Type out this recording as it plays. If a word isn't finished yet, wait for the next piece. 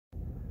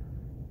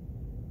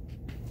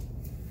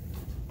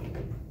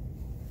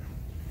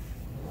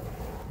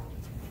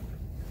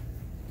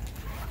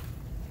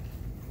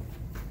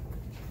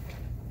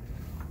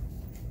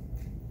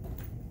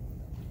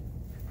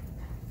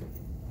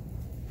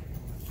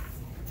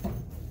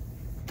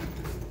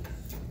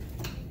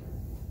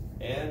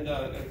And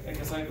I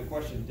guess I have a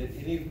question. Did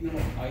any of you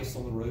have ice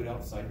on the road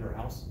outside your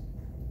house?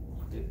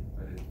 I did.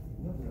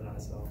 Nothing that I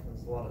saw.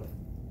 There's a lot of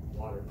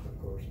water,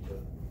 of course,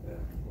 but Yeah.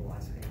 a little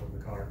ice hanging on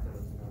the car. That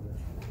was about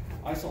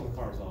it. Ice on the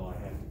car is all I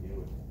had to deal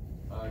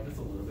with. Just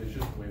a little bit. It's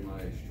just the way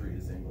my street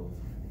is angled,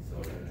 so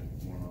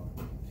it's more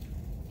of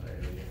that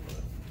area,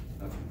 but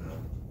nothing bad.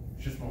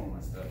 It's just more on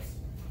my steps.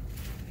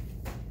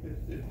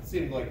 It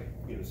seemed like,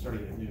 you know,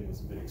 starting at noon was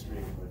a bit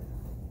extreme, but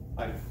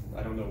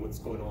I don't know what's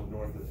going on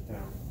north of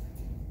town.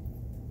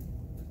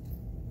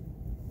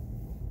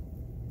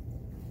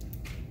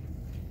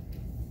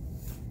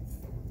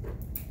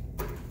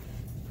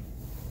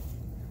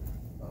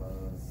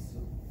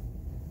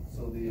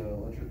 So the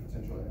electric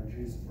potential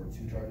energy is for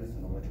 2 charges,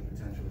 and electric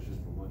potential is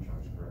just for 1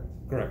 charge, correct?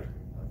 Correct.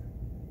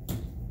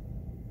 Okay.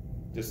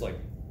 Just like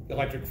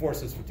electric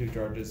force is for 2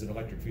 charges and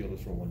electric field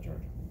is for 1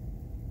 charge.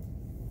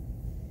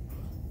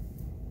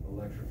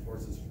 Electric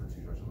force is for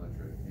 2 charges,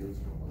 electric field is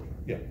for 1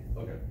 charge.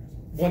 Yeah. Okay.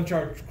 1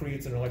 charge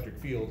creates an electric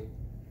field,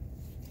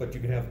 but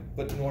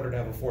in order to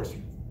have a force,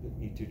 you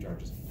need 2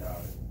 charges. Got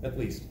it. At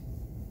least.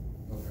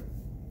 Okay.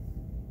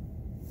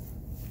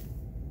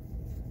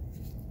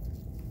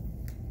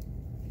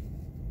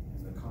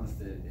 And the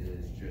constant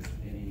is just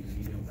any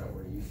medium that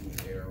we're using,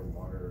 air,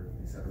 water,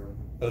 etc.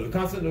 The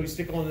constant that we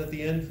stick on at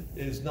the end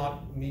is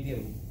not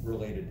medium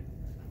related.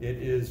 It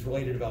is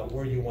related about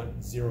where you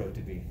want 0 to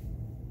be.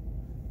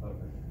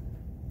 Okay.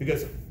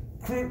 Because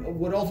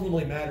what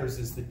ultimately matters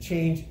is the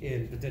change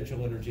in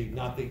potential energy,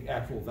 not the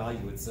actual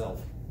value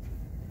itself.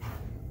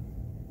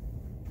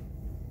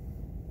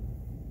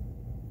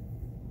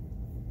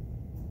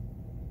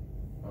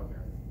 Okay.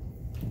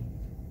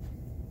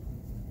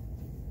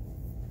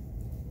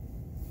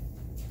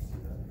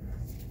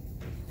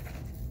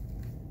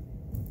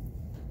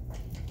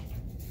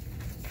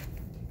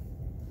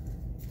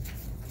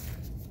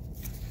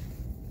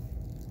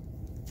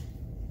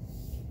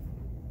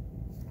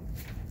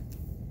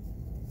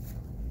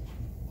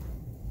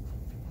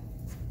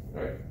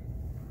 All right.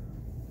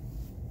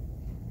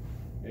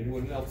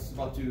 Anyone else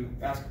about to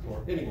ask,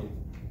 or anyone,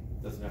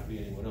 doesn't have to be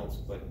anyone else,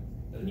 but.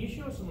 Can you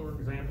show some more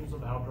examples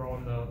of how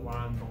drawing the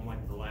lines on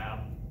like the lab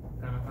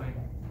kind of thing?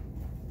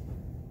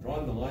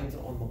 Drawing the lines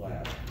on the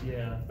lab.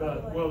 Yeah,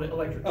 well, the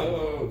electric.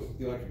 Oh,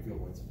 the electric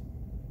field lines.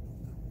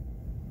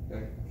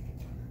 Okay.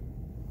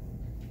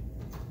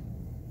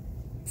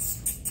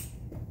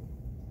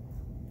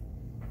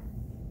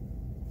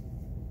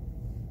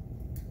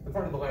 The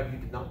part of the lab you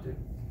did not do.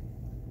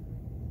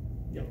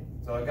 Yep.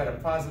 So I've got a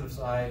positive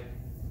side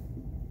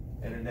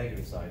and a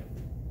negative side.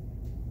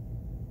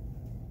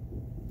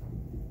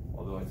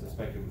 Although I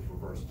suspect it was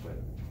reversed, but.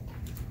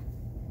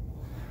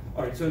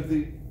 All right, so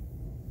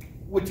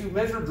what you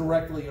measure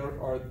directly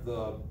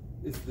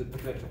is the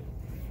potential.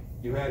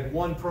 You had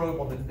 1 probe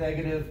on the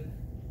negative,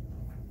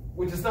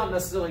 which does not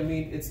necessarily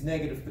mean it's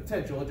negative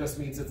potential, it just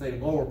means it's a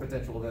lower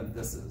potential than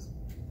this is.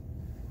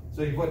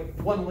 So you put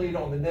 1 lead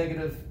on the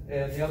negative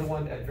and the other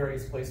one at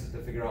various places to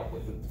figure out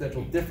what the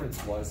potential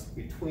difference was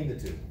between the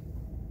 2.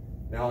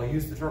 Now I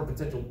use the term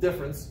potential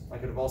difference, I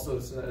could have also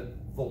said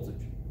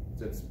voltage,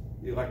 since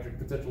the electric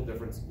potential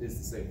difference is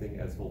the same thing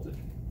as voltage.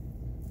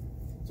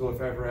 So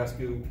if I ever ask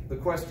you the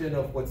question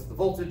of what's the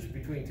voltage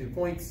between 2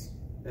 points,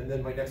 and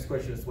then my next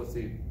question is what's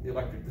the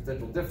electric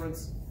potential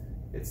difference,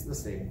 it's the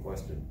same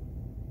question.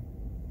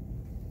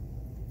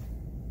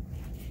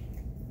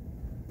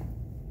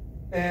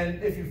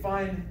 And if you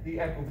find the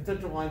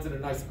equipotential lines in a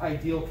nice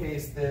ideal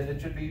case, then it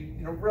should be,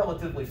 you know,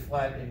 relatively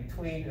flat in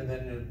between, and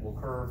then it will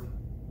curve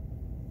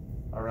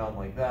around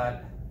like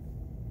that.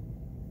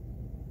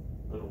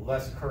 A little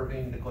less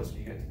curving the closer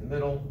you get to the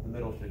middle. The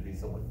middle should be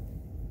somewhat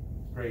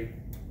straight.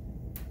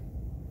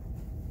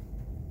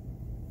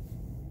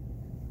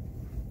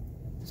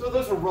 So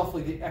those are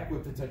roughly the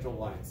equipotential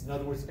lines. In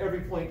other words,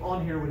 every point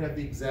on here would have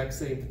the exact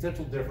same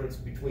potential difference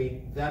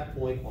between that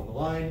point on the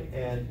line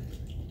and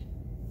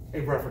a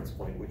reference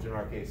point, which in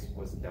our case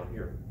was down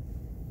here.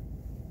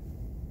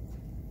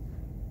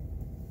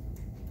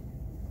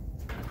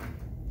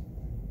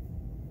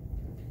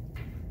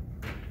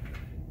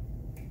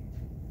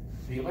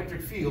 The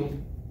electric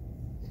field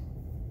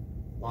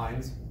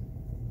lines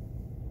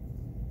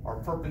are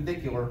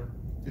perpendicular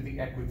to the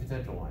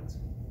equipotential lines.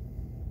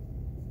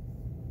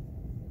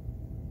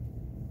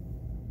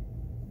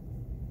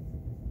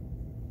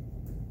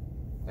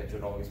 That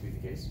should always be the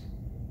case.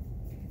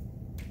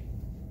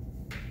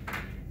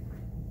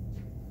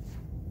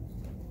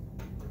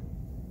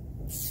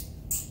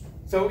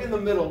 So in the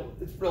middle,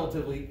 it's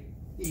relatively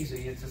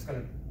easy. It's just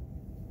going to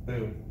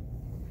boom.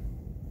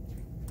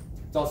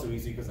 It's also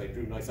easy because I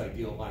drew nice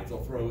ideal lines.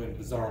 I'll throw in a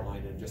bizarre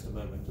line in just a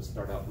moment to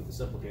start out with the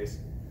simple case.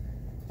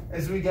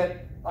 As we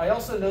get, I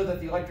also know that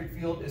the electric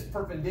field is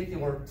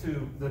perpendicular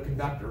to the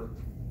conductor.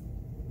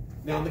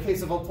 Now in the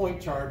case of a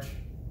point charge,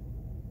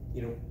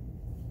 you know,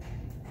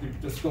 you're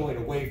just going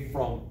away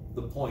from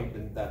the point,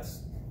 and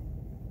that's,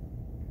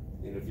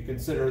 you know, if you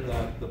consider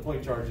that the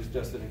point charge is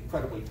just an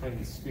incredibly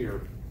tiny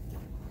sphere.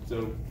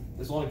 So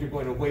as long as you're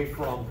going away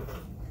from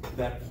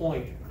that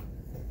point,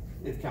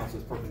 it counts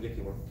as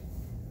perpendicular.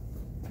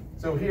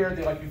 So here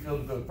the electric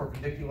field goes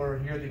perpendicular,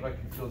 here the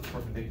electric field is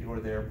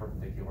perpendicular, there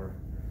perpendicular.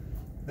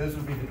 Those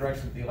would be the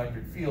direction of the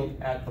electric field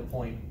at the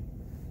point,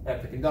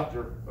 at the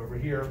conductor over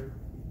here.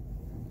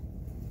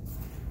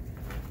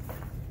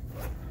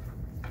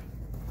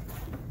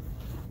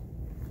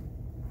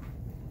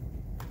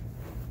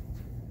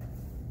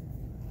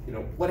 You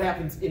know, what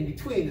happens in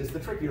between is the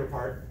trickier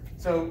part.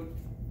 So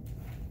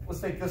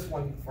let's take this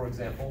one, for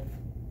example.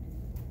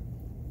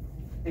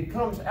 It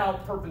comes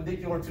out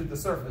perpendicular to the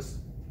surface.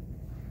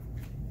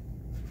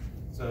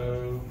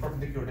 So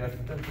perpendicular to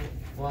potential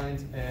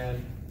lines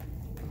and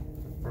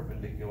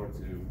perpendicular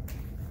to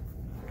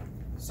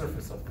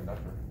surface of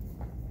conductor.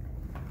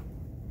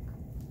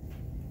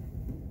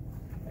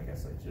 I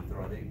guess I should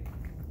throw the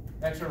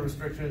extra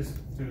restrictions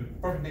to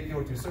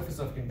perpendicular to surface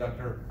of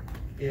conductor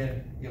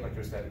in the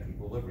electrostatic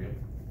equilibrium.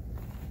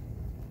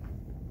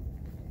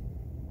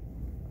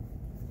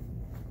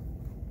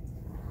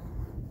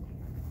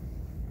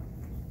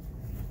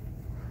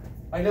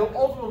 I know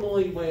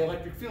ultimately my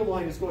electric field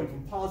line is going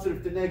from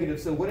positive to negative,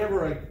 so when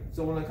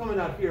I'm coming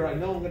out here, I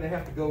know I'm going to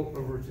have to go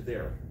over to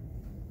there.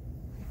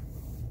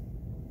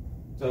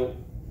 So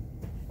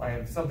I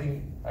have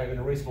an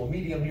erasable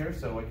medium here,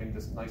 so I can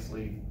just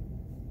nicely,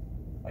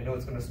 I know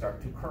it's going to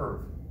start to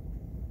curve.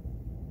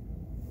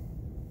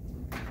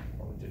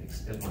 I'll just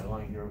extend my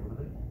line here a little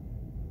bit.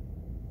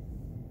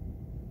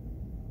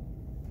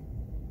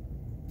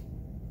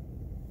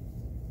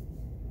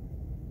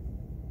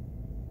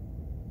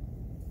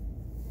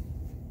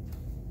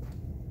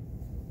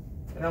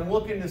 And I'm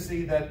looking to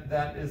see that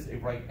that is a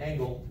right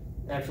angle.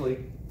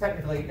 Actually,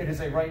 technically, it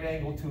is a right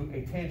angle to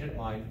a tangent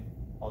line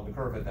on the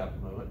curve at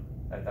that moment,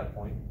 at that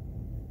point.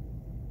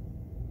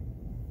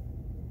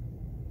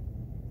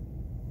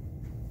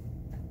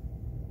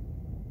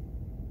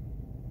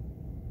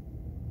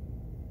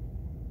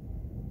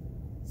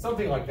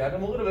 Something like that.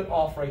 I'm a little bit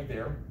off right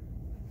there.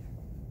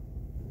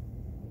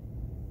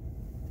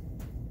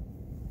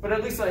 But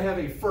at least I have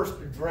a first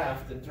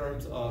draft in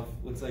terms of,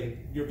 let's say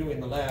you're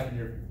doing the lab and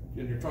you're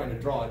trying to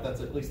draw it,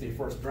 that's at least a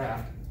first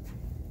draft.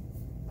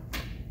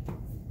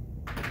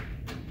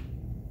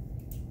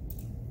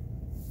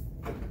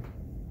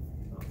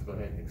 Let's go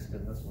ahead and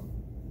extend this one.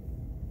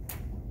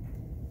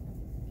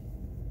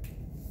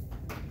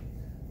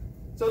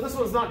 So this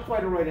one's not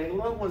quite a right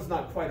angle, that one's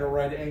not quite a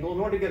right angle. In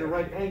order to get a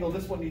right angle,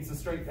 this one needs to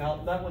straighten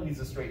out, that one needs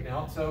to straighten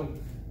out. So,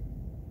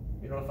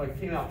 you know, if I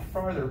came out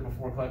farther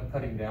before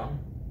cutting down,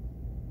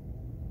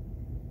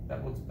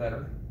 that looks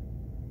better.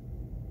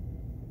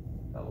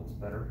 That looks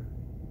better.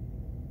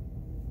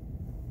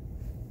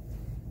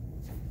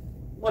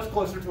 Much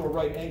closer to a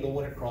right angle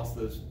when it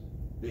crosses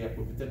the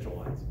equipotential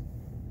lines.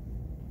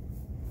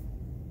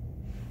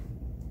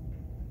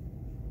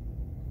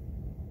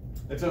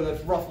 And so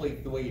that's roughly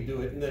the way you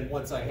do it. And then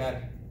once I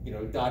had, you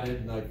know, dotted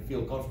and I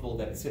feel comfortable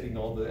that it's hitting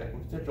all the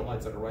equipotential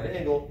lines at a right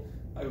angle,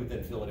 I would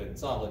then fill it in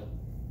solid.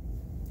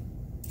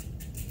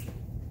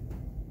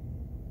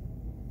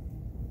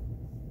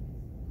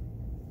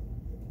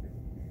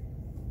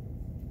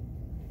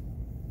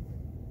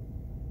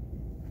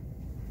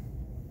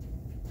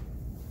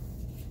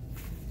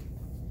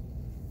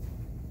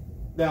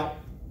 Now,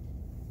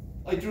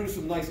 I drew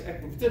some nice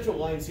equipotential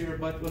lines here,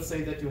 but let's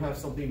say that you have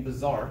something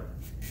bizarre.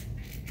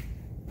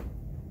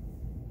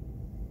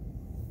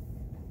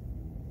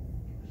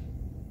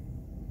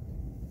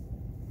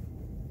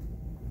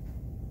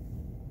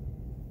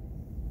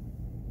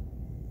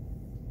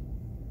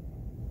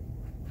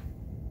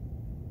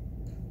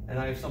 And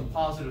I have some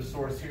positive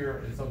source here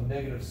and some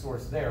negative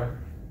source there.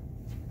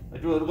 I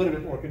drew it a little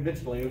bit more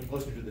conventionally,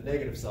 closer to the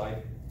negative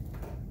side.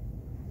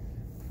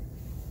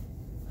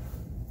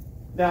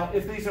 Now,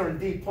 if these are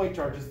indeed point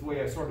charges, the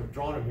way I've sort of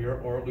drawn them here,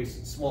 or at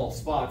least small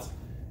spots,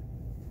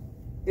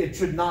 it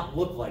should not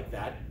look like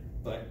that.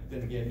 But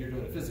then again, you're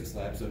doing a physics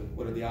lab, so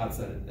what are the odds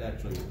that it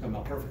actually will come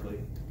out perfectly?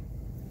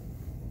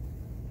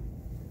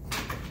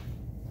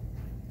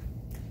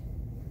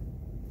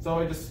 So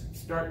I just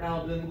start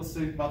now, then let's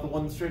see about the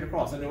one straight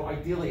across. I know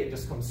ideally it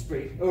just comes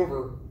straight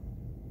over.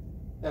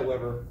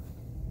 However,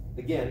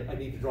 again, I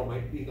need to draw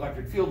my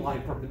electric field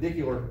line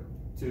perpendicular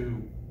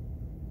to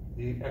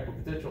the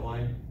equipotential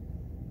line.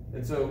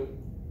 And so,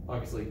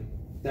 obviously,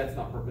 that's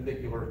not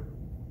perpendicular.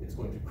 It's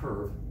going to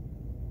curve.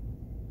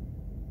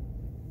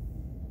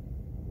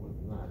 More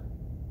than that.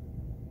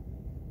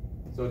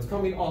 So it's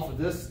coming off of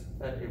this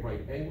at a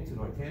right angle to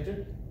my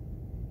tangent.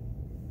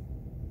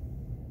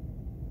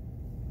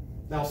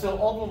 Now, so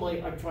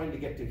ultimately, I'm trying to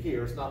get to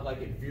here. It's not like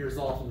it veers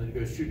off and then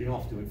goes shooting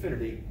off to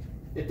infinity.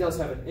 It does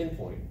have an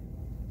endpoint.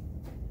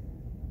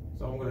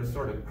 So I'm going to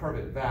sort of curve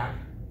it back,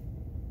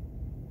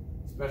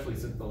 especially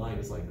since the line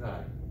is like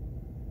that.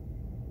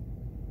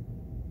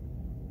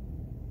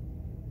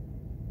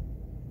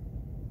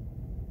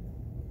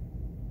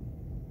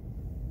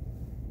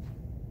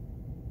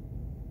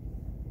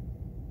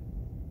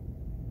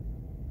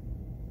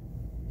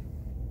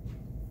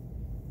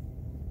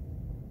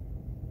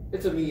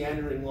 It's a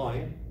meandering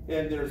line.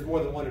 And there's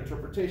more than one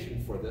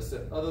interpretation for this,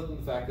 other than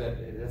the fact that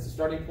it has a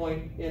starting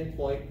point, end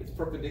point, it's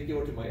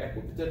perpendicular to my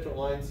equipotential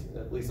lines,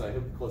 at least I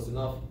hope close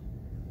enough.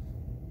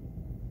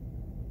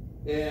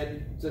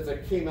 And since I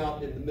came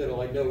out in the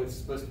middle, I know it's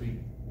supposed to be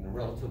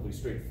relatively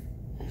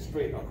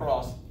straight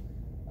across.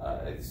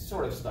 It's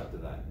sort of stuck to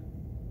that.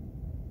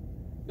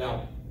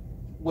 Now,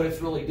 what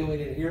it's really doing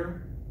in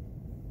here,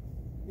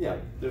 yeah,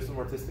 there's some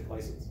artistic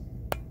license.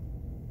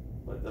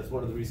 But that's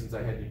one of the reasons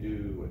I had to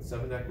do,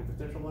 7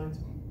 equipotential lines?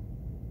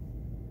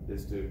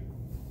 Is to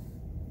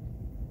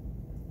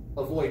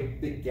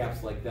avoid big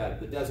gaps like that.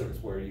 The deserts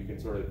where you can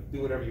sort of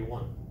do whatever you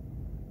want.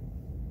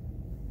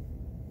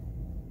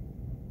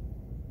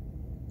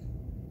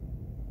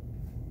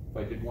 If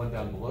I did one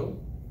down below,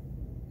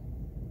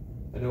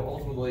 I know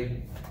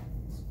ultimately,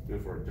 let's go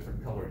for a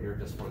different color here,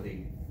 just for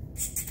the,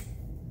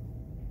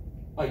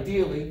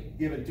 ideally,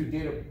 given two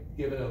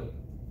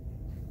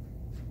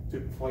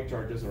point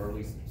charges, or at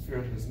least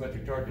spherically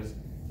symmetric charges,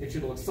 it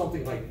should look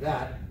something like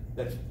that.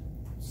 That's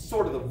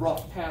sort of the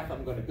rough path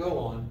I'm going to go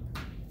on.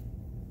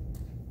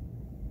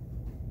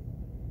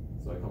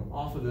 So I come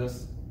off of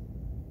this.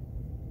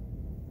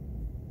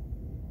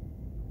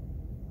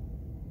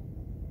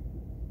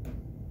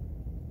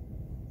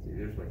 See,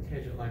 there's my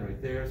tangent line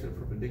right there, so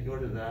perpendicular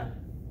to that.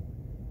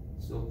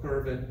 Still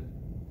curving.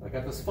 I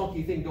got this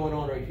funky thing going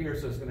on right here,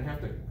 so it's going to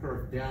have to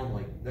curve down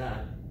like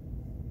that.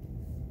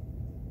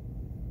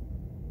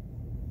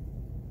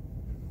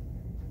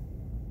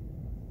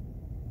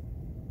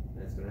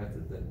 And it's going to have to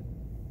then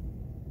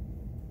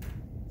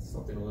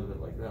something a little bit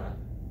like that.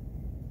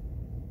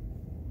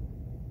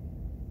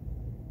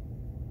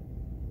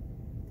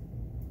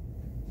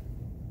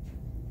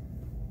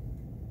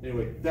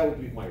 Anyway, that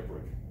would be my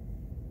approach.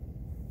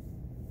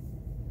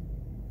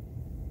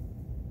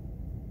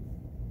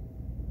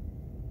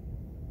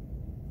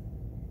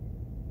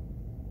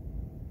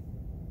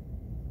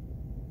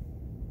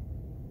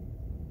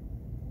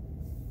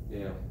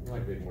 Yeah, it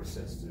might make more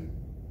sense to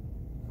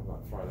come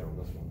out farther on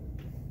this one.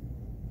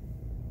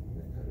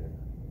 Then cut in.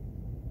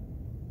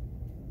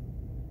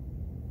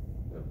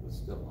 That was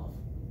still off.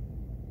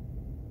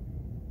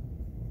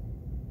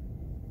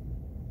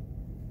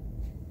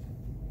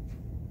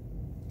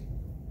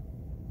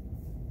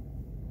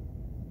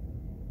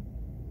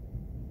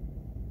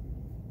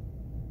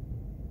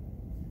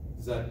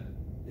 Does that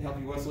help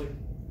you, Wesley?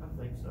 I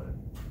think so.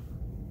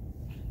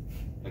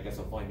 I guess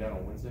I'll find out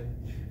on Wednesday.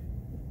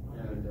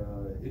 And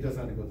it doesn't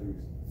have to go through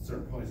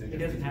certain points. It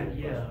doesn't have,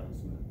 yeah.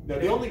 No,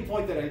 the only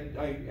point that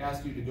I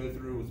asked you to go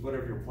through was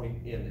whatever your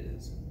point N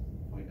is.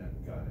 Point N,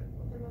 got it.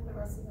 And then the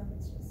rest of them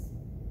is just,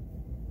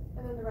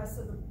 and then the rest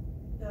of the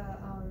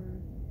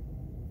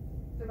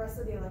rest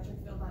of the electric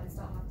field lines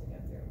don't have to go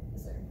through a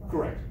certain point.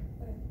 Correct.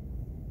 Okay.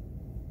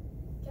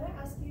 Can I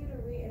ask you to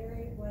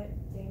reiterate what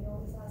Daniel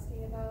was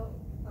asking about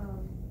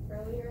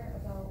earlier,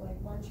 about like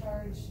one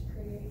charge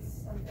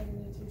creates something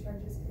and then 2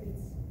 charges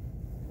creates,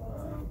 what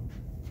was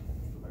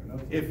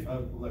If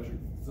electric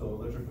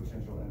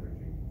potential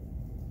energy,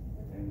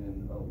 it? and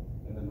then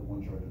the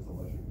 1 charge is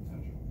electric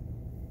potential.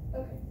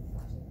 Okay,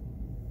 gotcha.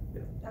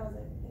 Yeah. That was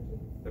it, thank you.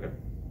 Okay.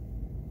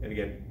 And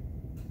again,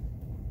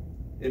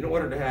 in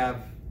order to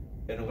have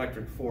an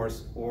electric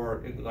force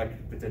or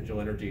electric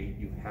potential energy,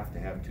 you have to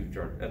have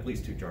at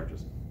least two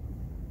charges.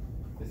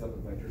 Is that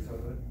the vector side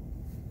of it?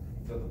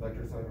 Is that the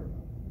vector side or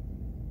not?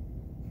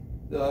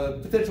 The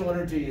potential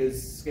energy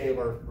is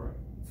scalar, Right.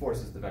 force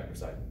is the vector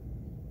side.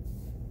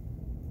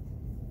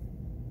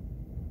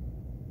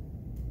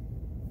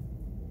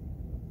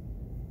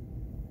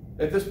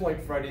 At this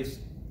point, Friday's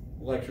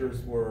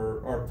lectures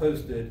are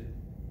posted,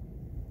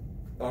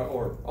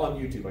 or on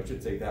YouTube, I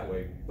should say that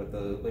way, but the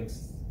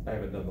links, I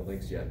haven't done the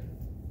links yet.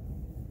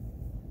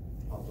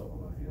 Pops up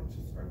on my feed. I'm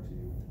subscribed to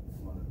you.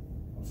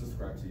 I'm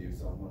subscribed to you,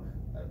 so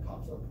it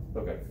pops up.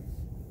 Okay.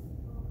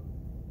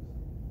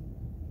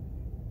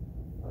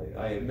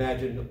 I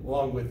imagine,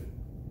 along with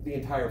the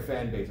entire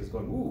fan base, is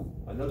going, ooh,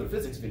 another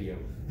physics video.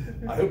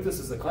 I hope this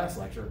is a class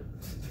lecture.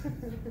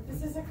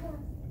 This is a class.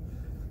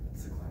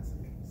 It's a classic.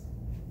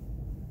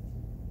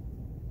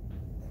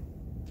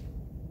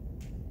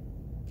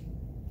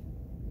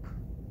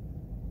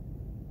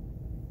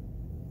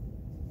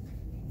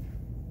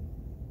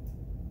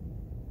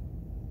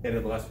 And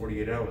in the last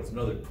 48 hours,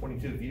 another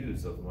 22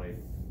 views of my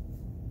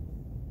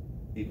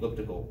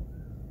elliptical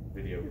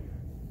video.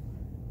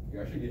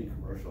 You're actually getting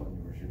commercial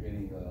and you're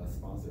getting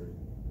sponsored.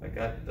 I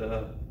got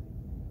around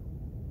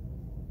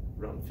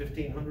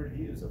 1,500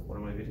 views of one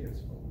of my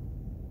videos.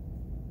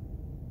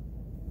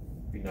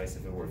 Be nice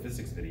if it were a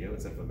physics video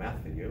instead of a math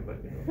video,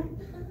 but you know.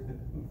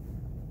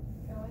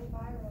 Going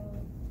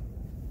viral.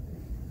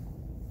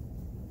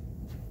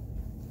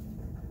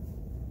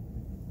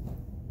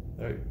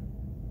 All right,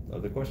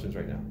 other questions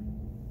right now?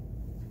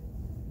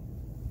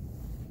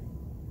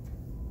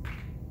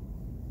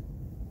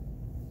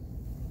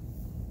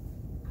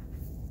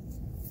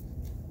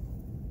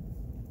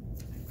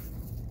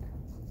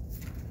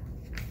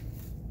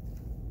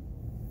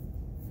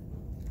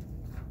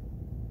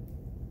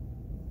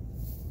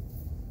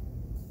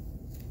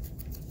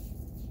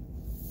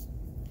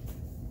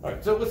 All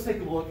right, so let's take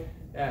a look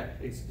at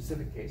a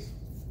specific case.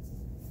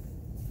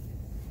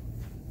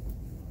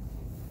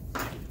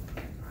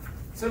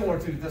 Similar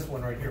to this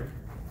one right here.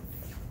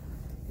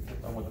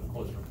 I want them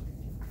closer.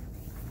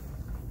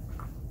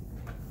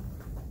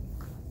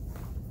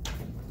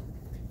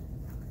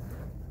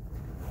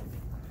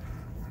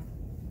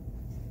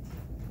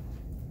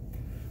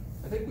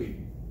 I think we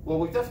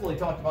definitely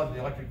talked about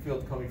the electric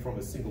field coming from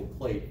a single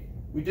plate.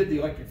 We did the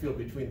electric field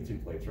between the two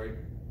plates, right?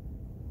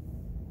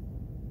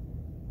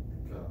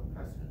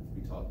 Capacitance.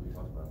 We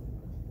talked about it.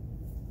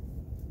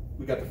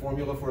 We got the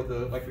formula for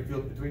the electric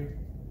field between?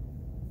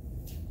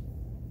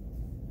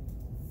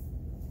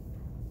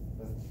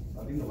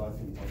 I think the last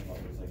thing we talked about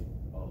was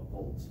like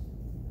volts.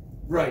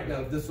 Right,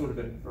 now this would have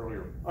been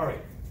earlier. All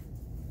right.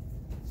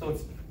 So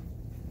it's,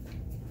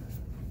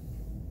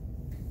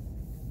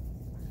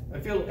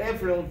 I'm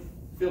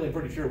feeling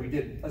pretty sure we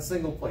did a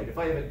single plate. If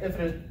I have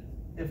an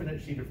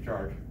infinite sheet of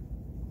charge,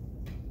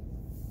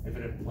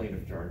 infinite plane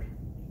of charge,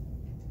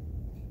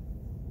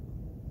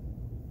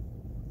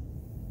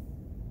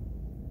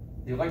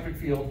 the electric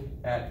field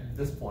at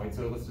this point,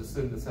 so let's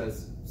assume this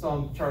has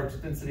some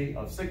charge density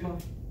of sigma,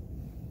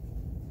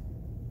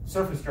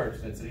 surface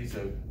charge density,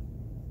 so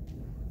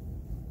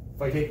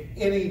if I take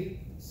any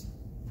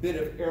bit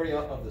of area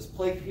of this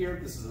plate here,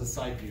 this is a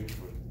side view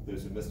for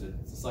those who missed it,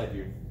 it's a side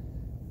view.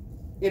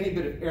 Any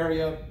bit of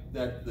area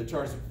that the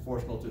charge is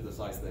proportional to the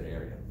size of that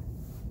area.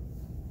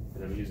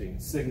 And I'm using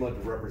sigma to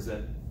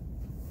represent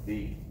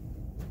the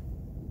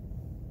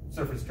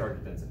surface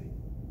charge density.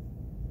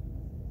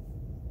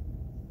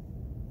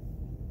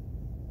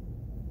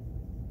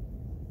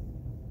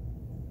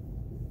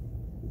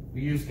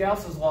 We use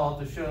Gauss's law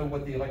to show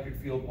what the electric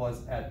field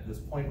was at this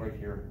point right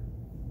here.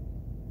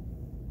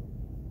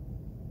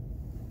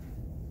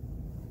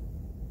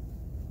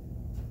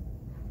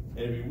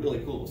 And it'd be really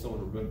cool if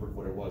someone remembered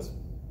what it was.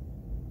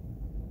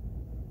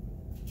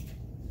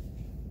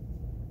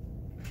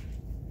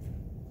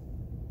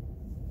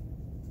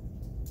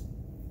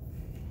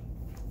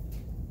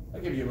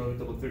 I'll give you a moment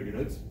to look through your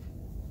notes.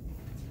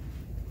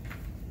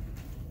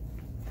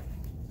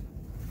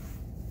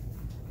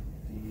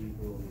 D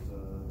equals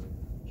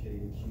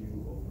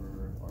KQ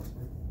over R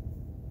squared.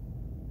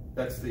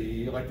 That's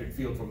the electric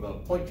field from the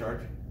point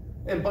charge.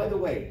 And by the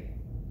way,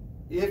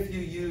 if you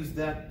use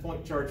that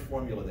point charge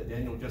formula that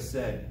Daniel just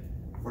said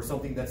for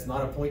something that's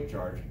not a point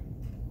charge,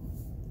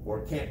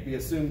 or can't be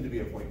assumed to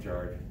be a point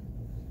charge,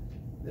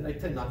 then I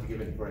tend not to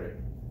give any credit.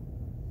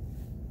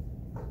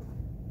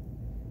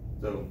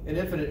 So an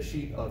infinite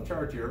sheet of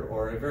charge here,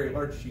 or a very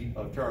large sheet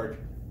of charge,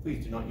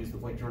 please do not use the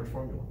point charge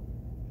formula.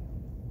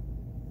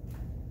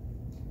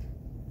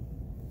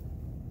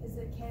 Is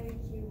it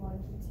KQ1,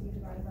 Q2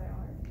 divided by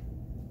R?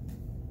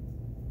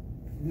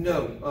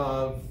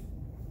 No,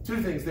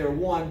 two things there.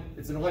 One,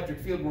 it's an electric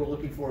field we're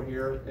looking for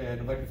here, and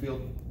electric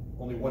field,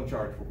 only one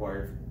charge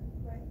required.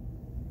 Right.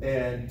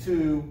 And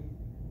two,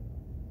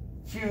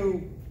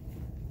 Q,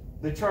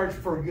 the charge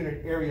per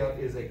unit area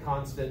is a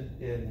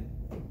constant in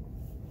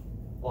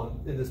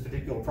this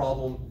particular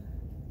problem.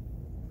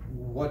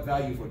 What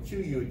value for Q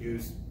you would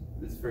use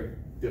is very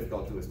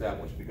difficult to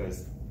establish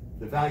because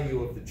the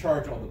value of the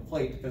charge on the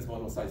plate depends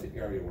on what size of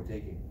area we're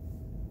taking.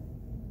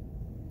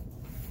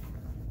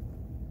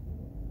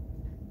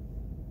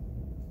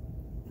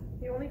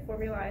 The only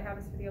formula I have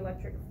is for the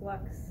electric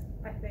flux,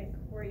 I think,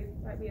 where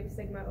we have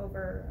sigma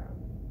over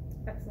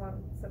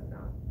epsilon sub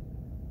naught.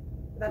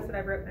 That's what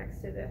I wrote next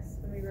to this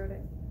when we wrote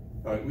it.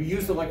 All right, we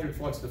used electric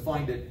flux to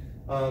find it.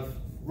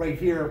 Right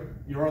here,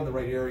 you're on the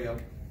right area.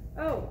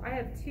 Oh, I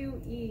have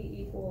 2E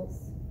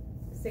equals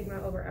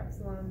sigma over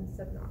epsilon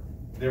sub naught.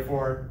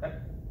 Therefore,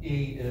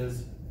 E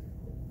is?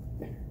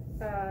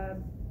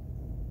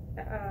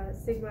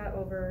 Sigma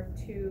over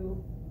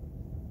 2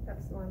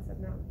 epsilon sub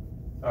naught.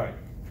 All right.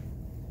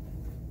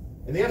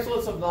 And the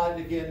epsilon sub naught,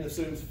 again,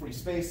 assumes free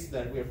space,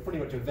 that we have pretty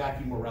much a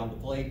vacuum around the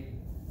plate.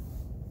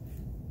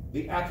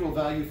 The actual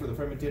value for the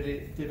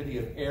permittivity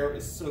of air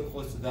is so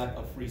close to that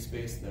of free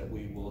space that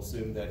we will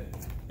assume that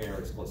air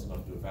is close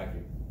enough to a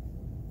vacuum,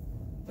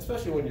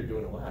 especially when you're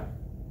doing a lab.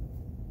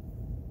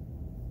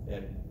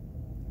 And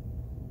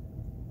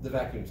the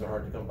vacuums are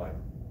hard to come by.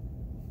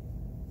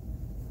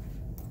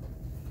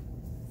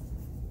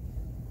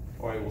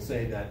 Or I will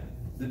say that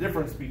the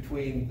difference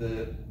between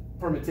the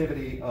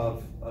permittivity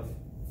of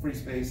free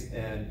space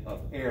and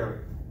of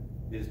air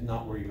is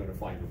not where you're going to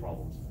find your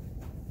problems.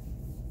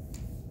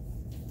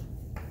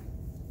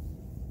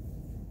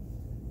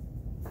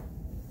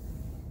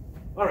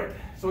 All right,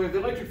 so we have the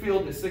electric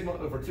field is sigma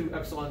over 2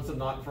 epsilon sub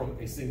naught from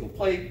a single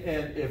plate,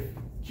 and if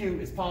Q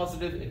is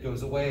positive, it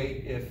goes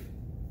away.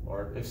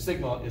 If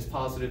sigma is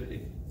positive,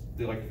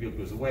 the electric field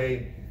goes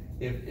away.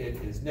 If it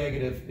is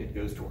negative, it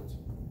goes towards.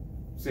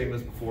 Same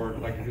as before, the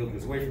electric field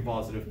goes away from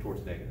positive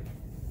towards negative.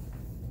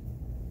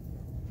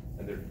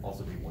 And there'd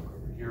also be one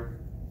over here.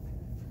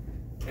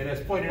 And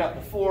as pointed out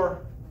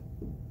before,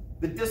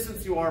 the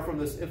distance you are from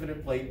this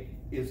infinite plate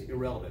is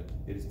irrelevant.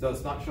 It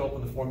does not show up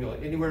in the formula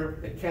anywhere.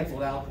 It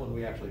canceled out when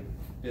we actually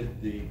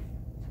did the,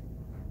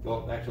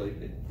 well, actually,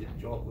 it didn't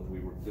show up when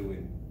we were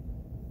doing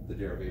the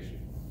derivation.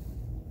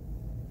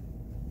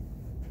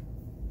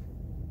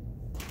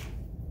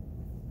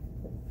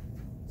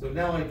 So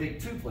now I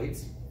take two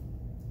plates,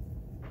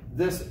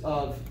 this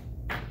of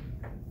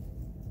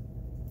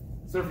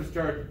surface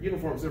charge,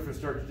 uniform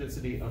surface charge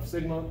density of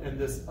sigma, and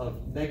this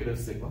of negative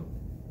sigma.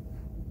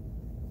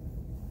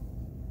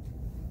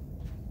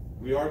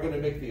 We are going to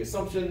make the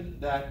assumption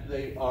that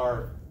they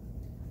are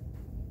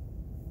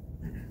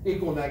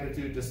equal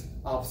magnitude, just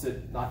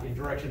opposite, not in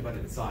direction, but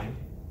in sign.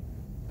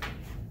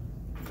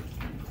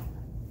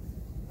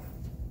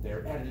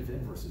 They're additive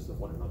inverses of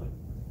one another.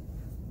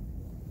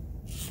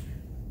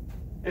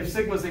 If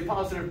sigma is a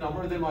positive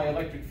number, then my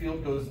electric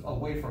field goes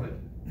away from it.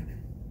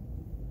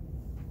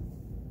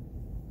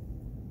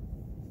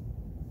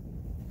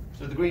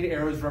 So the green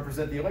arrows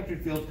represent the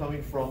electric field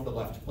coming from the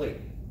left plate.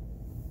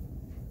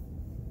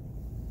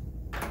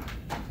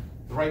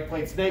 The right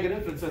plate's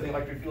negative, and so the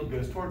electric field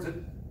goes towards it.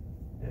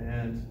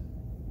 And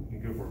we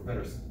can go for a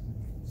better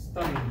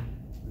stunning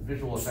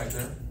visual effect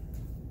there.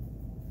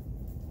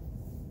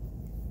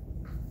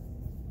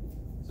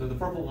 So the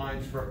purple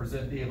lines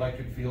represent the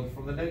electric field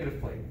from the negative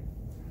plate.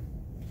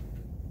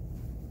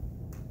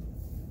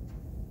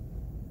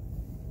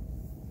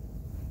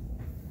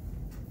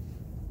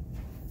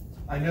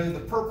 I know the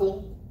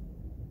purple,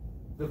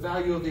 the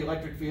value of the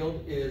electric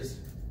field is,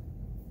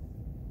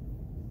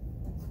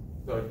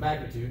 the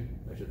magnitude,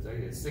 I should say,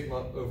 is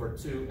sigma over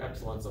 2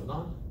 epsilon sub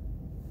naught.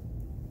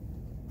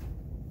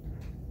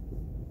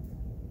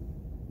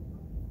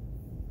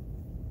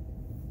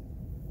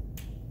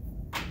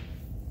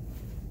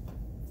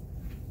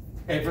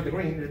 And for the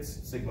green, it's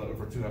sigma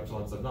over 2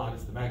 epsilon sub naught,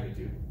 it's the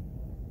magnitude.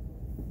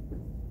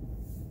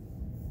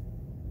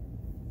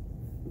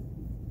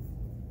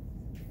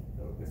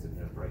 Oh, I guess it's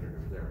brighter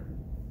over there.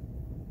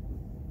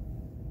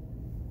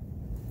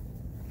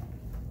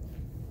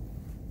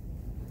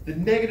 The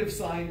negative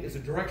sign is a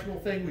directional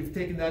thing. We've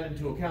taken that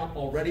into account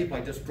already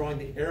by just drawing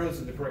the arrows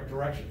in the correct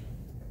direction.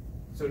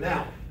 So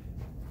now,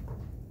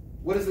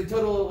 what is the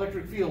total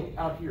electric field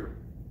out here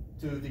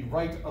to the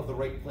right of the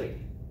right plate?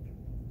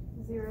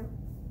 0.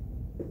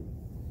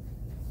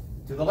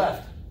 To the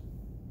left?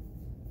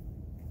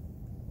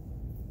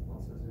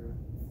 Also 0.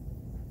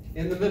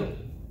 In the middle?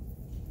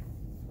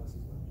 Plus as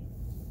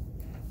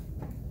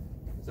much.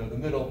 So in the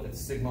middle, it's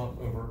sigma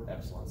over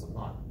epsilon sub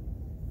naught.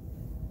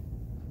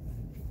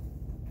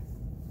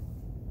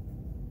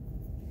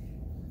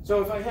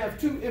 So if I have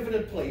two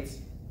infinite plates,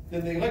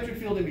 then the electric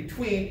field in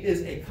between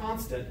is a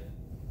constant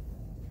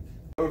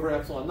over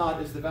epsilon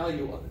naught is the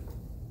value of it.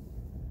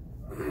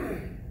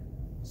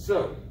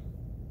 So,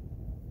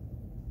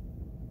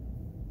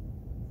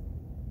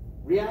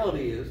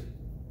 reality is,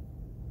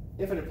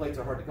 infinite plates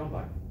are hard to come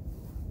by.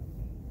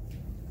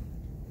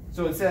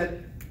 So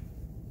instead,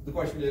 the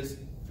question is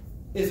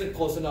it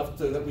close enough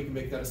so that we can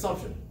make that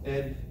assumption?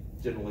 And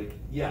generally,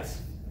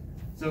 yes.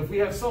 So if we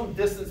have some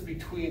distance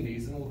between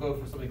these, and we'll go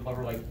for something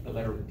clever like the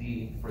letter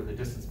D for the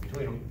distance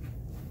between them.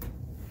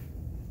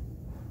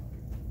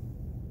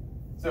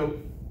 So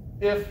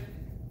if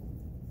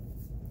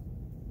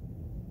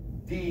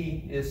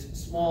D is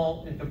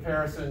small in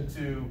comparison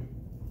to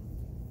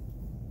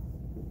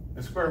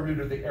the square root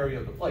of the area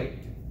of the plate,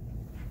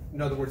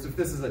 in other words, if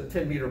this is a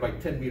 10 meter by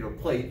 10 meter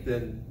plate,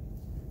 then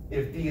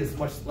if D is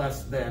much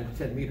less than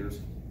 10 meters,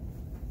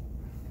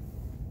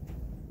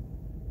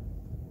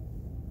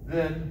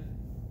 then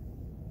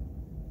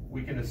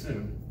we can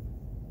assume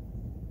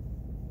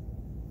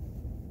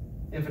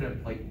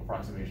infinite plate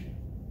approximation.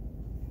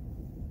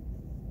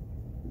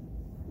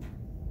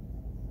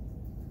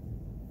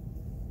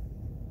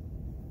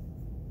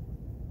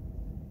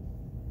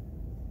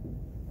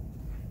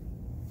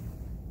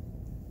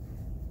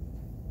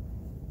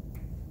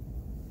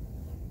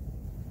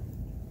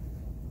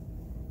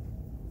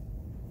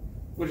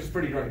 Which is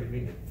pretty darn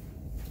convenient.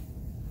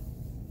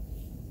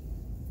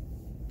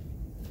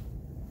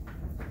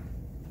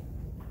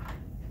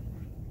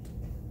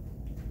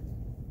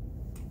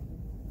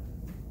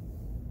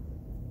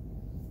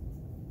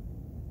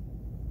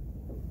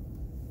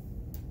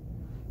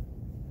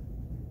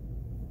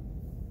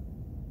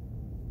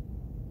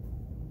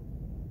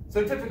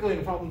 So typically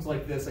in problems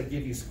like this, I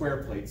give you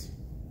square plates.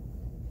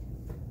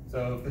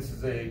 So if this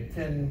is a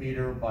 10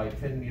 meter by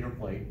 10 meter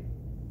plate,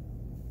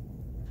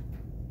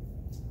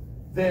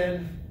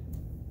 then,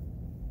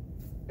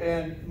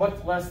 and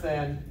much less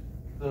than,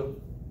 the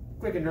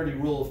quick and dirty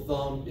rule of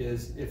thumb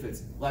is if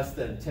it's less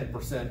than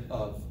 10%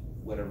 of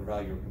whatever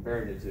value you're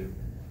comparing it to.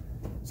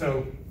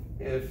 So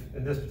if,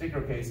 in this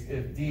particular case,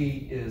 if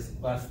D is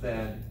less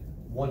than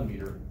 1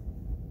 meter,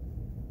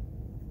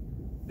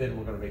 then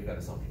we're going to make that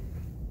assumption.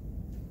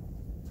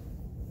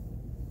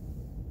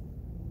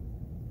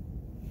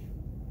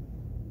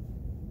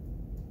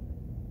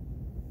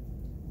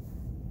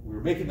 We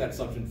were making that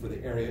assumption for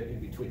the area in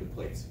between the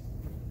plates.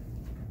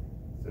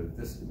 So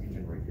this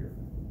region right here.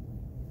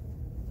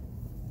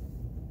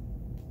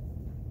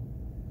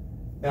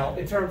 Now,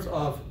 in terms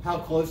of how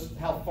close,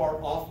 how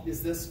far off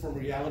is this from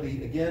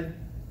reality again?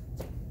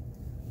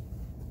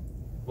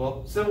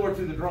 Well, similar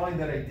to the drawing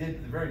that I did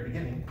at the very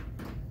beginning,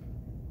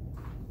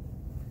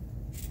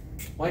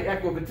 My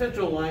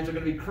equipotential lines are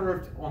going to be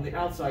curved on the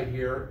outside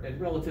here and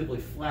relatively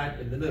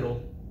flat in the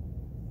middle.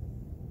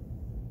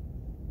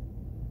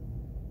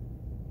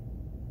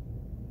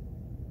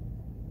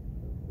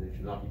 They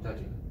should not be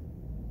touching.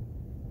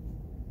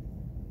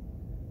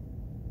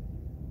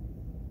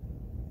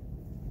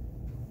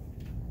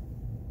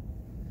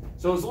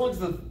 So as long as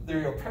they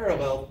are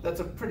parallel, that's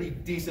a pretty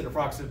decent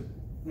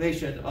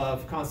approximation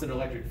of constant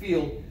electric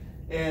field.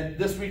 And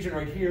this region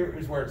right here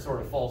is where it sort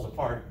of falls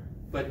apart,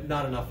 but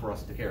not enough for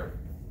us to care.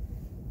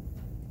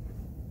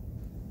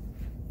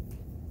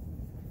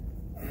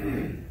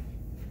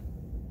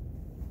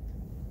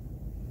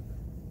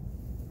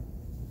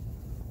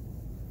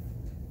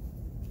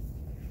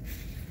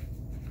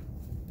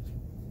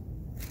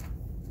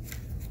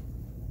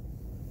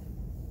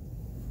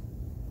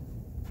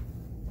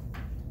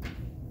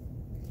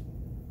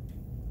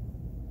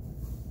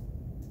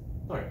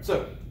 All right,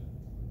 so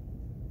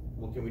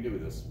what can we do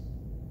with this?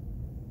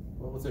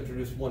 Well, let's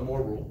introduce one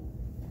more rule.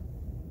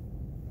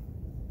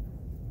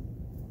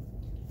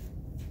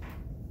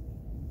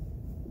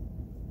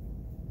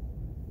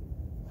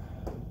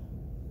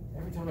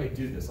 Every time I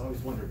do this, I always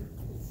wonder,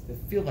 I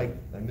feel like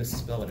I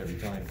misspell it every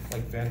time,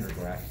 like Van der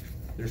Graaf.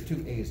 There's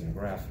two A's in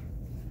graph.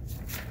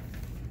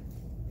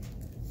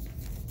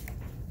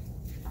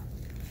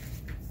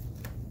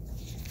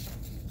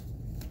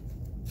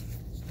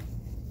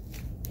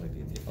 Might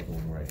be in the other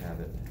one where I have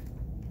it.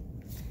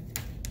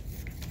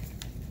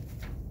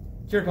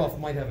 Kirchhoff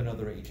might have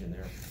another H in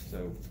there,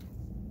 so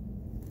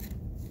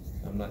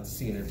I'm not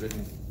seeing it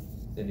written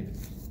any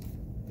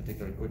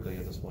particularly quickly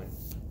at this point.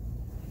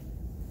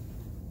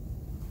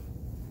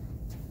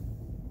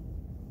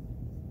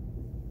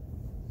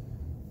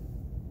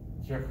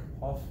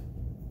 Kirchhoff.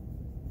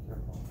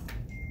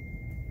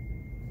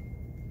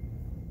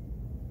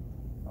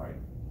 All right.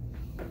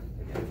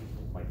 Again,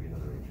 might be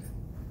another H.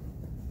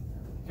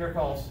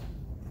 Kirchhoff's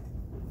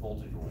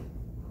voltage rule,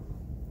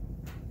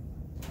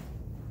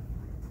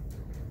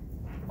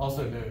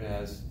 also known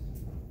as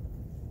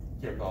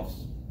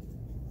Kirchhoff's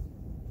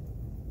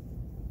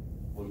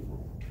loop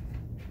rule.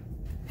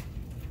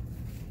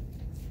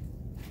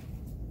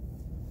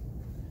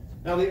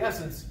 Now the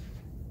essence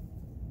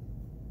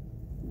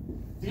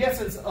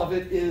of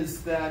it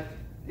is that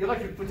the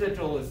electric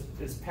potential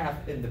is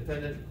path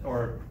independent,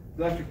 or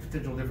the electric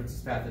potential difference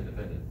is path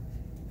independent.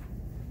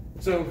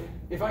 So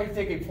if I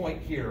take a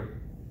point here,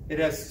 it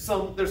has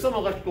there's some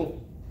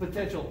electrical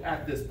potential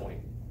at this point.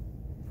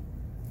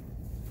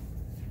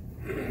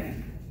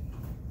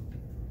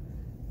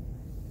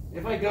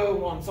 If I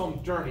go on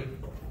some journey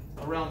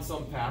around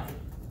some path,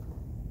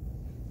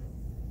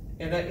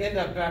 and I end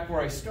up back where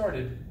I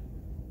started,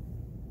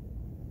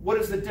 what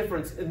is the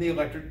difference in the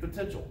electric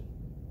potential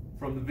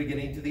from the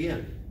beginning to the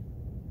end?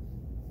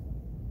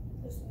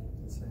 The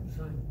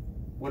same.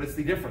 What is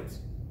the difference?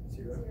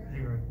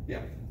 Zero.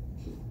 Yeah.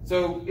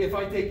 So if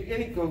I take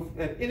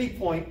at any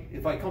point,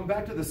 if I come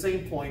back to the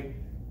same point,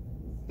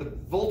 the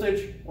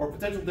voltage or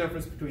potential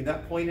difference between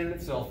that point and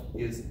itself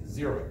is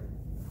zero.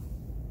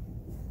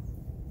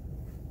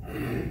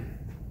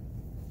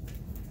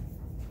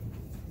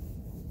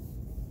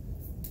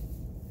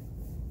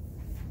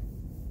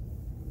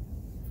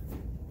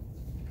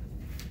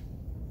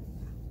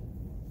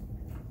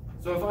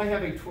 So if I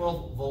have a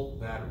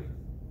 12-volt battery,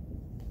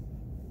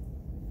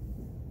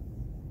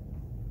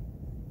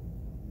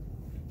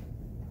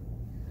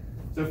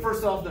 so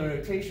first off, the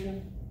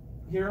notation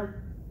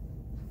here,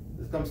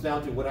 this comes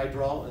down to what I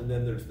draw, and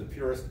then there's the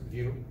purest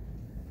view.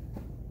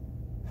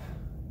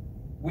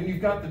 When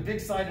you've got the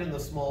big side and the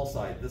small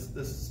side, this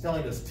is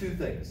telling us two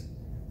things.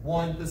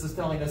 One, this is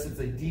telling us it's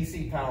a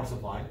DC power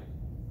supply,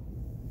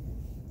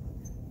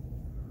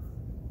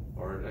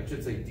 or I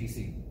should say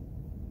DC.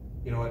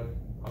 You know what?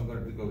 I'm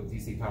going to go with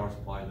DC power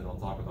supply, and then I'll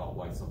talk about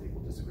why some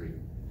people disagree.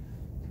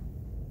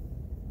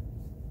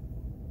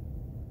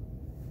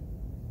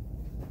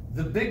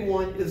 The big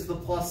one is the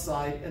plus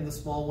side, and the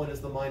small one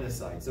is the minus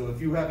side. So if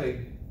you have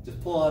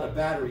just pull out a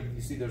battery,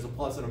 you see there's a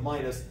plus and a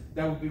minus,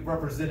 that would be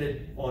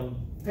represented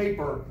on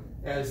paper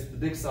as the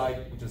big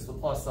side, which is the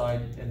plus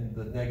side, and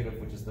the negative,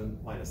 which is the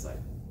minus side.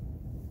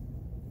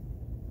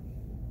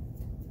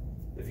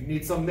 If you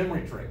need some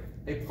memory trick,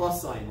 a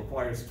plus sign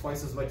requires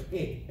twice as much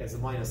ink as a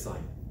minus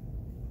sign.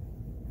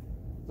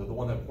 So the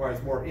one that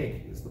requires more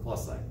ink is the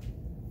plus side.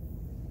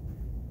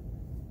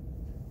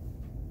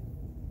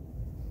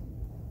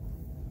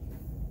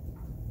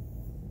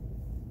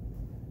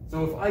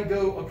 So if I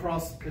go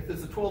across, if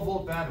it's a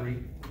 12-volt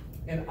battery,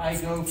 and I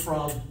go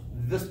from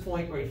this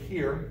point right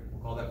here,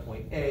 we'll call that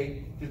point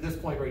A, to this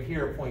point right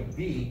here, point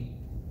B.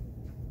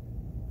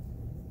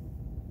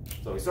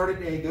 So I start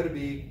at A, go to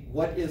B.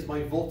 What is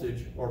my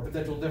voltage or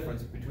potential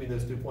difference between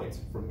those 2 points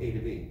from A to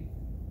B?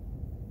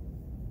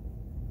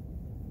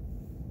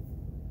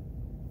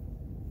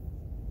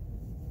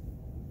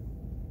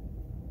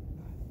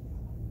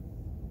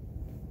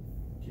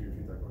 Can you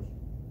repeat that question?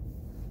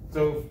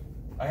 So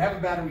I have a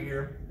battery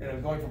here, and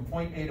I'm going from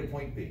point A to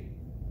point B.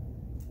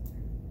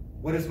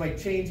 What is my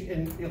change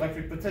in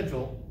electric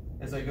potential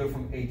as I go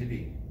from A to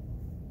B?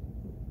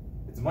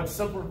 It's a much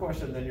simpler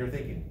question than you're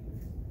thinking.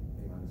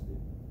 A minus B.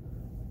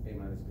 A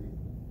minus B.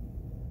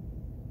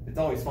 It's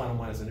always final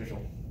minus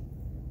initial.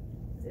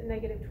 Is it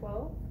negative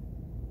 12?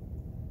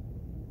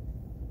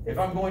 If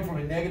I'm going from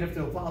a negative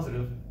to a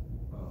positive,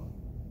 Oh.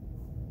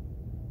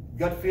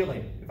 gut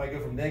feeling, if I go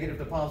from negative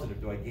to positive,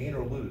 do I gain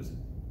or lose?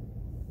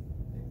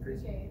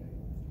 Increase. Okay,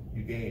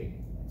 You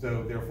gain.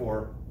 So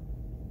therefore,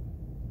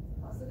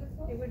 positive It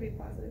one? would be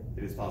positive.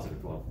 it is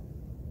positive 12.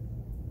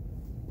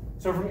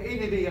 So from A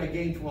to B, I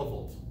gain 12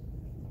 volts.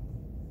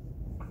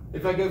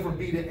 If I go from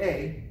B to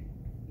A,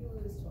 You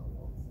lose 12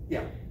 volts.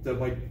 yeah, so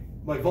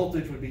my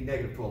voltage would be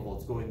negative 12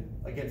 volts going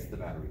against the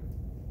battery.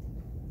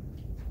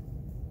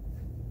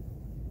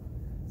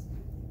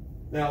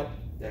 Now,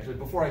 actually,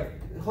 before I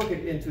hook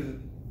it into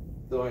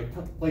the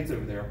plates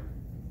over there,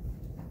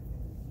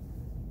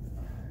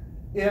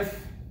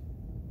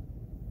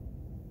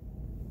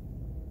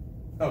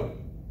 oh,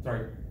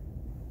 sorry,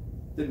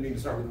 didn't mean to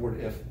start with the word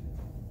if.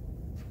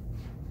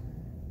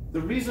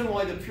 The reason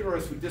why the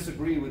purists would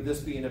disagree with this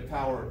being a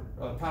power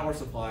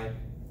supply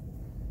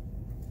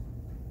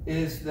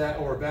is that,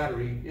 or a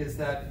battery, is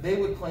that they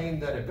would claim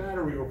that a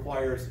battery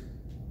requires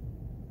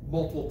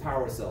multiple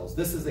power cells.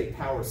 This is a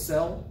power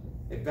cell.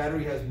 A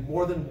battery has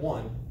more than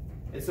one.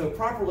 And so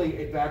properly,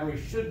 a battery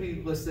should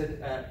be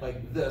listed at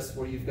like this,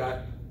 where you've got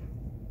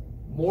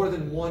more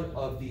than one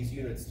of these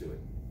units to it.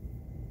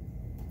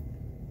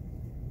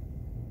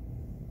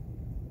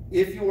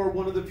 If you are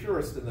one of the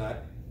purists in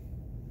that,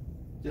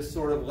 just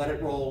sort of let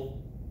it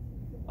roll.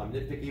 I'm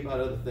nitpicky about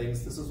other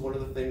things. This is one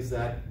of the things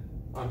that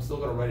I'm still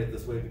going to write it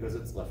this way because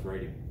it's left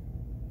writing.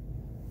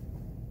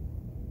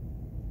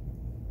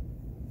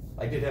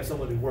 I did have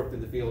someone who worked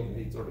in the field and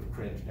he sort of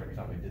cringed every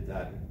time I did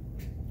that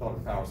and thought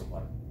of a power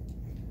supply.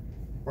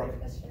 Right.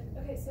 Question.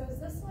 Okay, so is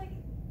this like,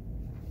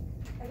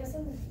 I guess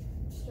I'm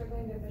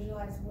struggling to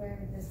visualize where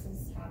this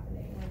is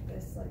happening, like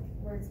this, like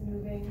where it's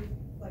moving,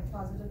 like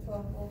positive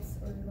 12 volts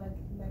or like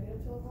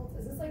negative 12 volts.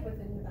 Is this like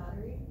within the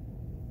battery?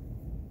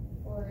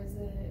 Or is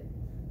it?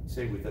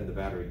 Say within the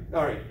battery.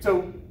 All right,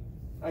 so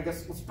I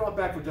guess let's drop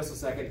back for just a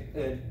second,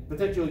 and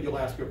potentially you'll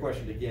ask your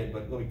question again,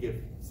 but let me give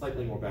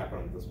slightly more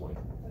background at this point.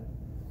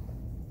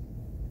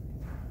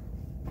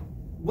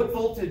 What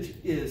voltage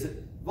is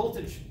it?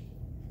 Voltage,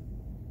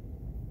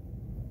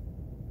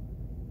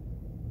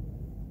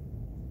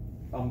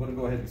 I'm going to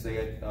go ahead and say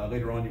it.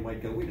 Later on you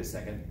might go, wait a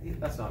second,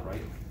 that's not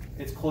right.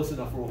 It's close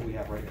enough for what we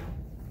have right now.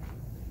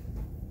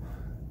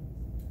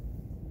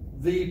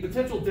 The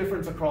potential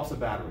difference across a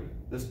battery,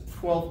 this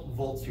 12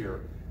 volts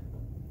here,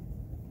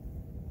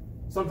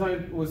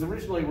 sometimes was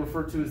originally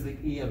referred to as the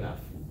EMF.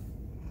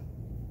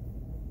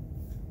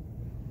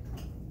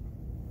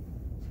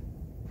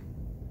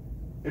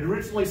 It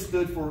originally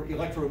stood for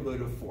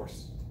electromotive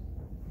force,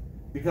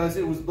 because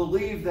it was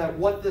believed that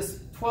what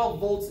this 12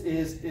 volts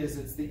is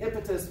it's the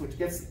impetus which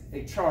gets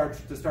a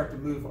charge to start to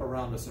move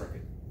around the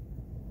circuit.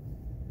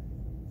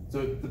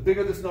 So the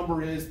bigger this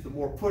number is, the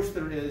more push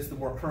there is, the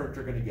more current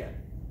you're going to get,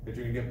 because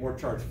you're going to get more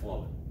charge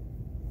flowing.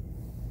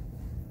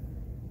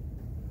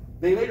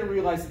 They later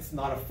realized it's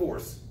not a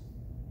force.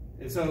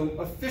 And so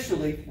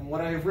officially, from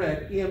what I have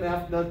read,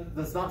 EMF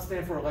does not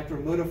stand for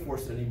electromotive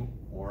force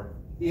anymore.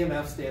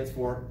 EMF stands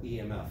for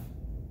EMF.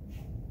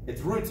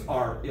 Its roots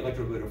are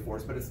electromotive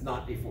force, but it's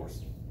not a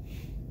force.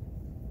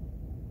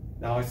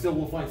 Now, I still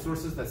will find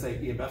sources that say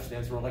EMF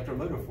stands for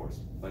electromotive force,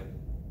 but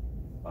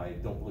I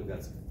don't believe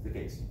that's the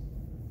case.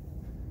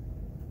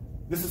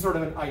 This is sort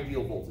of an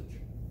ideal voltage.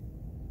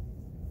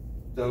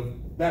 So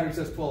battery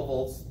says 12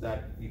 volts,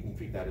 that you can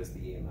treat that as the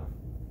EMF.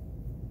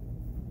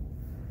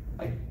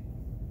 I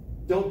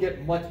don't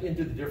get much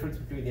into the difference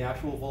between the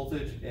actual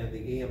voltage and the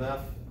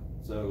EMF,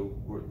 so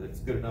that's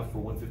good enough for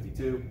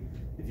 152.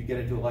 If you get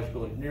into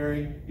electrical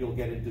engineering, you'll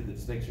get into the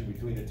distinction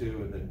between the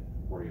two and then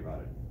worry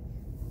about it.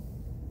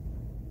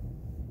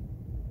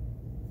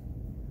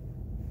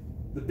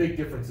 The big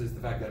difference is the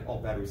fact that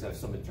all batteries have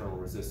some internal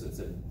resistance,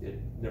 and it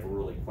never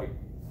really quite,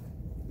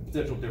 the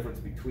potential difference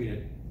between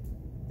it.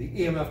 The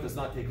EMF does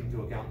not take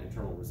into account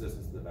internal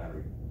resistance of the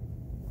battery.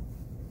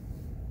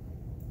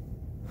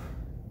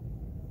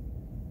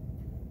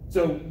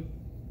 So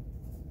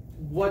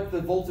what the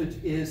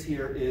voltage is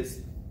here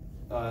is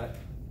a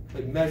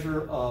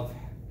measure of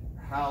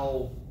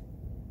how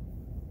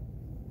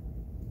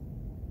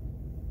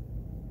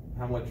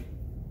much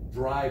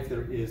drive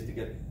there is to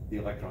get the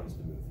electrons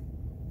to move.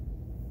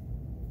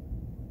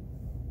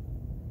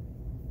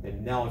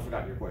 And now I've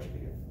forgotten your question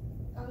again.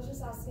 I was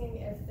just asking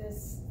if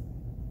this,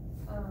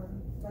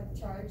 like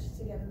charge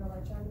to get an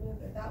electron to move,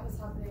 if that was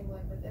happening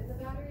like within the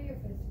battery, or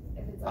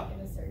if it's like in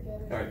a circuit or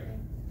All right.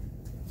 something.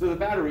 So the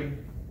battery,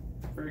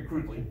 very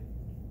crudely,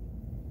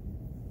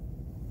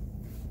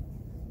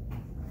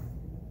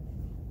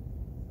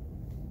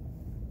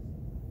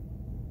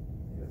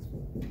 that's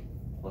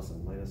plus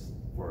and minus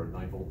for a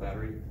 9-volt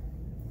battery.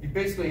 You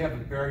basically have a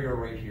barrier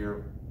right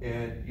here,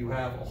 and you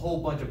have a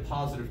whole bunch of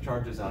positive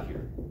charges out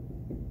here.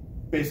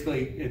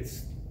 Basically,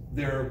 it's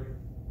there,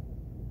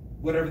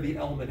 whatever the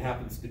element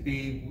happens to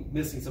be,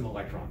 missing some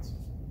electrons.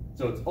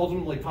 So it's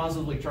ultimately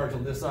positively charged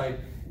on this side.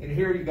 and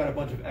here you've got a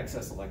bunch of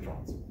excess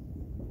electrons,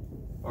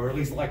 or at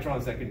least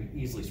electrons that can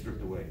easily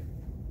stripped away.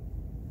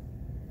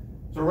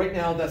 So right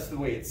now, that's the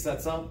way it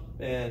sets up,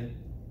 and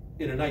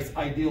in a nice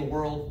ideal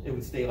world, it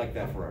would stay like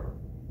that forever.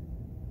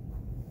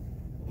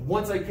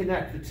 Once I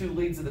connect the two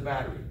leads of the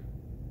battery,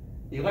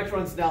 the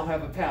electrons now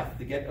have a path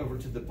to get over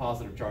to the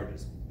positive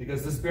charges,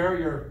 because this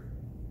barrier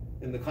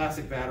in the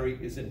classic battery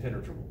is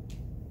impenetrable.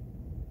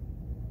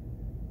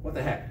 What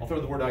the heck? I'll throw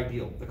the word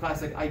ideal. The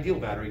classic ideal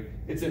battery,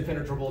 it's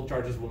impenetrable,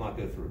 charges will not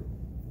go through.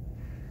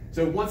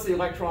 So once the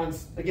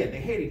electrons, again,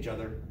 they hate each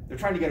other, they're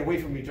trying to get away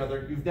from each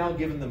other, you've now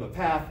given them a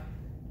path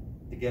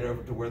to get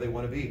over to where they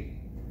want to be.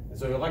 And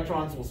so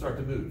electrons will start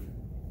to move.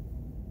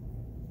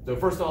 So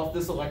first off,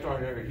 this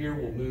electron over here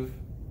will move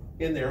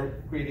in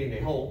there, creating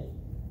a hole,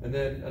 and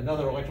then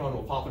another electron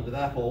will pop into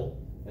that hole,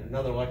 and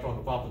another electron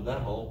will pop into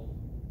that hole,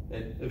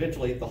 and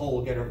eventually the hole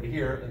will get over to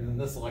here, and then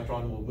this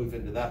electron will move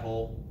into that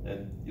hole,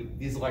 and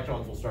these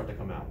electrons will start to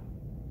come out.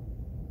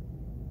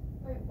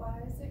 Wait, why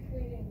is it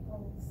creating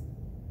holes?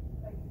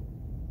 Like,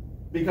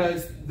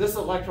 Because this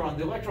electron,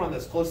 the electron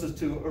that's closest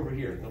to over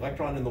here, the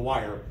electron in the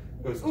wire,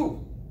 goes,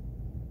 ooh,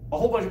 a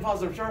whole bunch of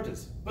positive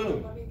charges,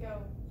 boom. let me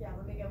go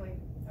like,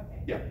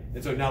 okay. Yeah,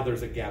 and so now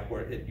there's a gap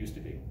where it used to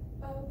be.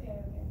 Oh, okay.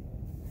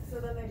 So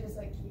then they just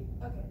like keep,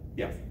 okay.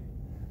 Yeah.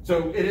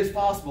 So it is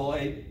possible,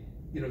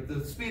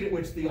 the speed at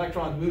which the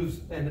electron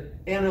moves, and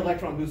an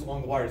electron moves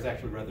along the wire is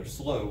actually rather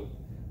slow,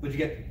 but you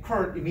get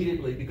current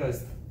immediately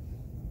because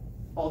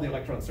all the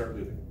electrons start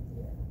moving.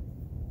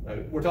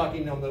 Yeah. We're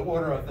talking on the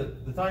order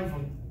of the time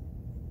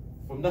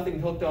from nothing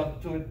hooked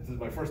up to it to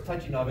my first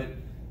touching of it,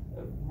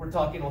 we're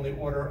talking on the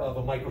order of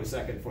a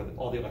microsecond for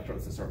all the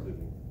electrons to start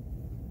moving.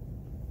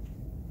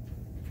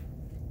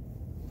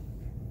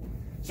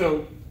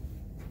 So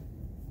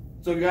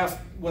you asked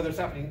whether it's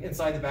happening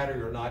inside the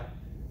battery or not.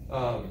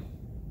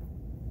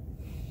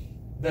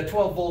 The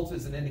 12 volts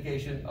is an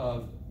indication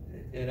of,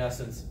 in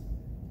essence,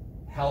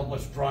 how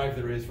much drive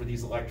there is for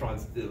these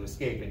electrons to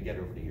escape and get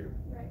over to here.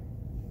 Right.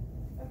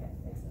 Okay,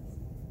 makes sense.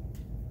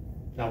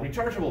 Now,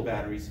 rechargeable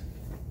batteries,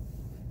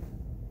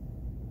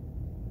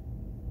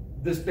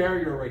 this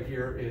barrier right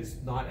here is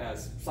not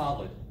as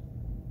solid.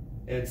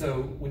 And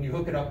so when you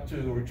hook it up to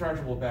a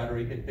rechargeable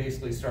battery, it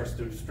basically starts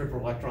to strip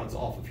electrons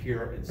off of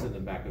here and send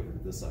them back over to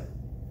this side.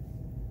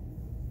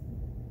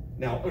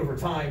 Now, over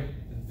time,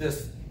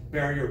 this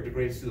barrier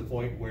degrades to the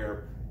point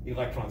where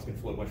electrons can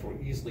flow much more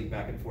easily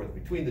back and forth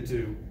between the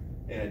two,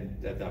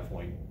 and at that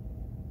point,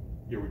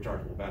 your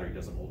rechargeable battery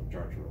doesn't hold a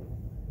charge really.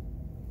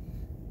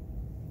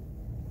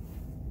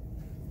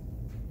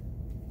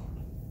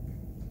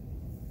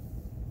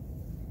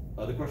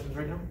 Other questions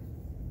right now?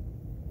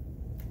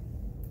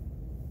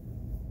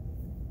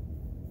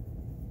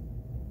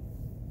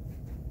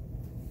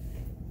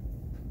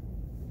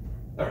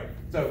 All right,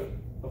 so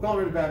I'm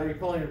calling it a battery,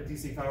 calling it a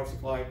DC power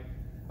supply.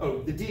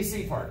 Oh, the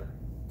DC part,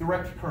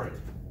 direct current.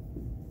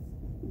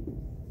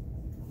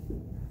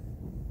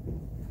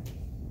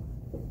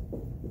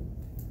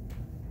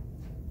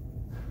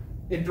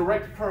 In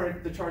direct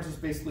current, the charges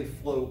basically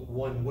flow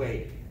one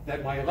way.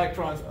 That my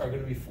electrons are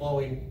going to be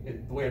flowing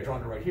in the way I've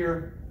drawn it right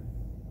here.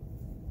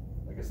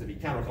 I guess it'd be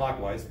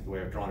counterclockwise, the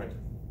way I've drawn it.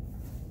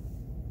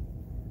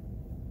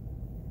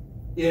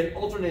 In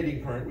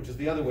alternating current, which is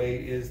the other way,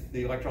 is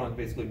the electron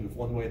basically moves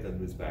one way, then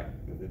moves back.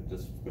 It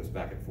just goes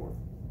back and forth.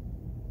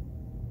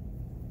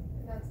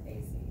 And that's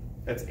AC.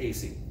 That's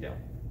AC, yeah.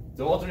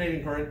 So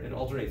alternating current, it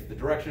alternates the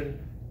direction.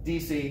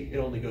 DC, it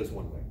only goes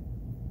one way,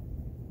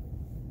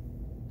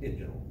 in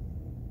general.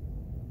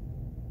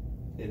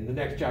 In the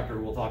next chapter,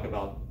 we'll talk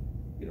about,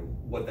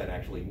 what that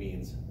actually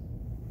means.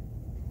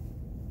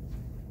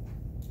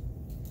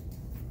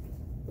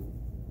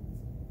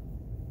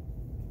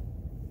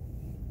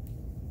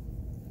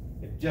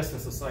 And just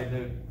as a side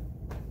note,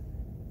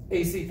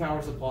 AC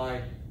power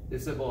supply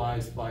is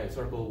symbolized by a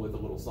circle with a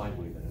little sine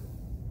wave in it.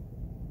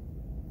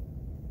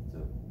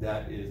 So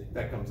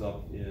that comes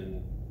up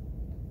in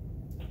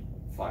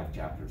 5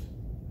 chapters.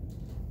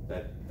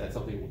 That's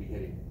something we'll be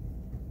hitting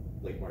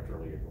late March,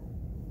 early April.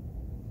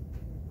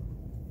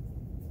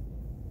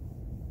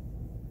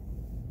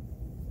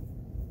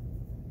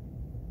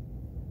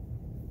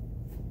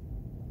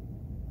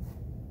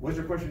 Was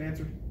your question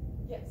answered?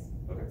 Yes.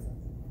 Okay. Makes sense.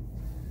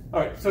 All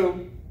right,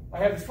 so I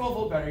have this 12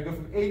 volt battery. I go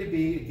from A to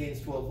B, it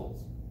gains 12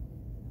 volts.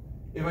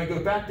 If I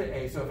go back to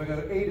A, so if I go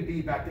A to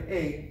B back to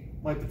A,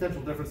 my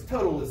potential difference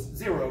total is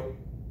 0,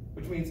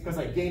 which means because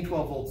I gain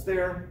 12 volts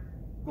there,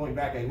 going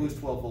back I lose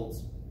 12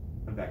 volts,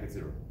 I'm back at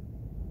 0.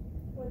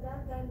 Would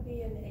that then be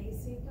an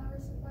AC power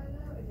supply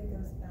though, if it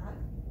goes back?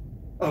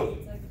 Oh,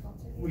 It's like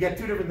alternating? we got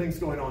 2 different things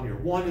going on here.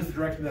 One is the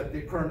direction that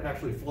the current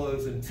actually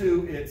flows, and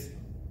 2, it's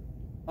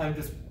I'm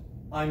just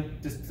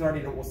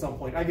starting at some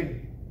point. I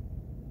can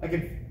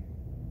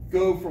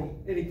go from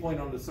any point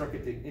on the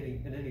circuit to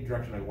in any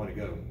direction I want to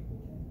go.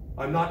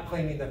 I'm not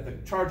claiming that the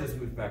charges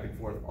move back and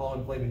forth. All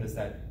I'm claiming is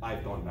that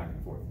I've gone back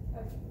and forth.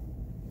 Okay.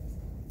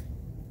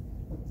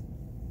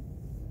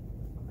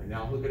 I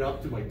now hook it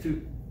up to my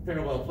 2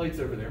 parallel plates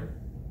over there.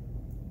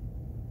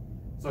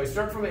 So I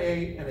start from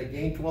A and I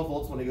gain 12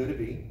 volts when I go to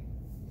B.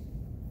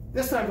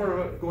 This time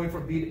we're going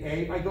from B to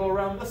A, I go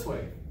around this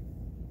way.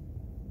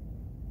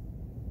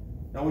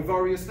 Now we've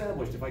already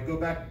established if I go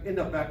back, end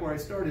up back where I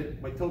started,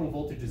 my total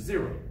voltage is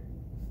 0.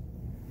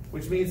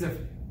 Which means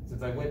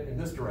since I went in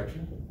this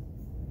direction,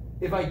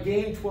 if I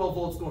gain 12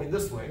 volts going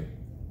this way,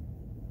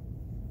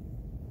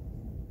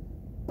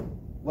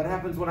 what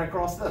happens when I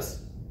cross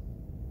this?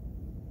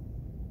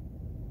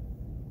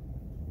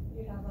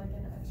 You'd have like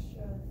an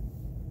extra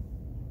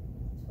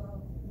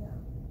 12, no.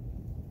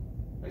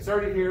 I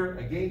started here,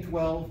 I gained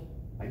 12.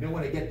 I know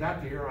when I get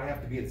back to here, I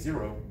have to be at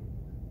 0.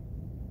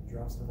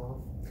 Drops them off.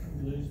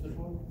 You lose the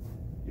 12?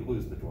 You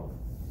lose the 12.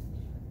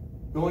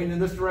 Going in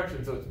this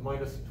direction, so it's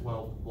minus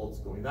 12 volts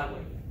going that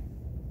way.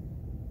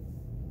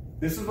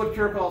 This is what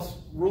Kirchhoff's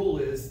rule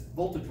is,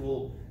 voltage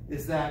rule,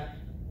 is that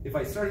if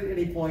I start at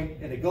any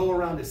point and I go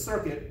around a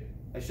circuit,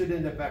 I should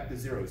end up back to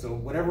 0. So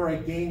whatever I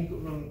gain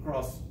going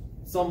across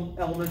some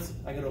elements,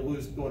 I'm going to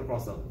lose going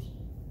across others.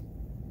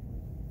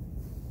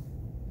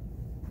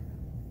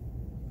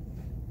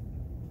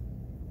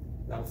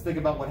 Now let's think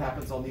about what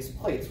happens on these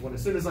plates. When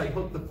as soon as I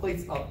hook the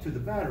plates up to the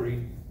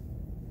battery,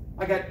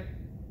 I got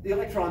the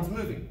electrons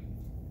moving.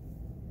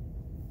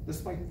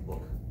 Despite the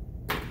book,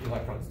 the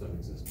electrons don't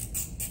exist.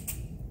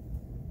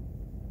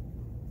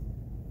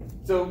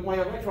 So my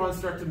electrons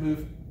start to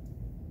move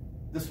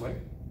this way,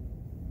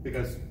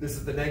 because this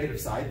is the negative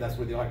side, that's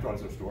where the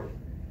electrons are stored.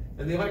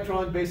 And the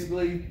electron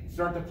basically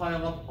start to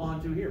pile up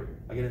onto here.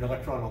 I get an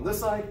electron on this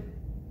side,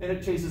 and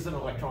it chases an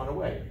electron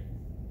away.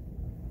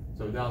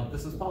 So now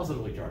this is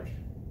positively charged.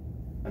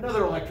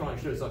 Another electron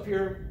shows up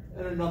here,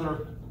 and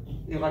another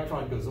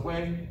electron goes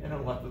away, and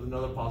I'm left with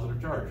another positive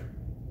charge.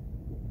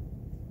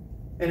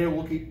 And it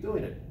will keep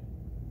doing it.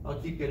 I'll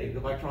keep getting the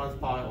electrons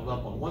piled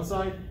up on one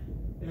side,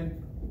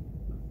 and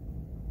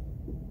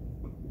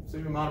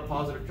same amount of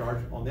positive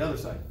charge on the other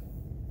side.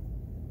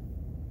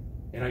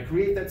 And I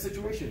create that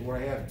situation where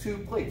I have two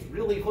plates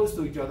really close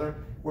to each other,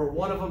 where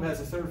one of them has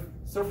a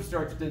surface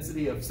charge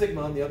density of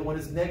sigma, and the other one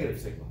is negative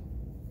sigma.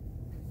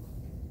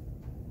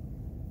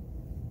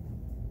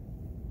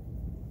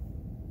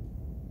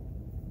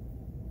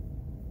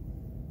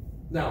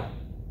 Now,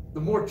 the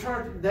more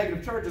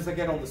negative charges I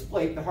get on this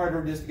plate, the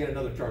harder it is to get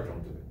another charge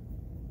onto it.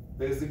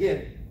 Because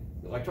again,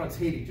 the electrons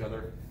hate each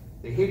other.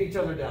 They hate each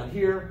other down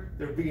here.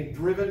 They're being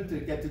driven to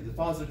get to the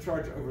positive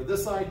charge over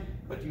this side,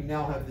 but you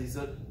now have these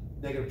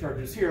negative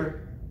charges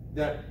here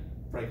that,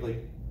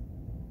 frankly,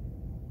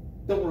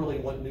 don't really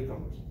want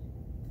newcomers.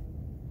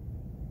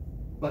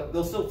 But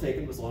they'll still take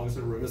them as long as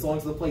there's room. As long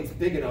as the plate's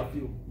big enough,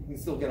 you can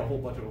still get a whole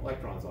bunch of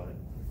electrons on it.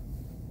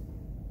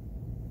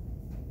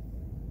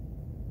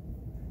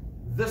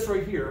 This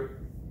right here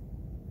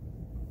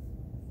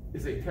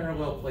is a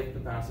parallel plate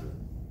capacitor.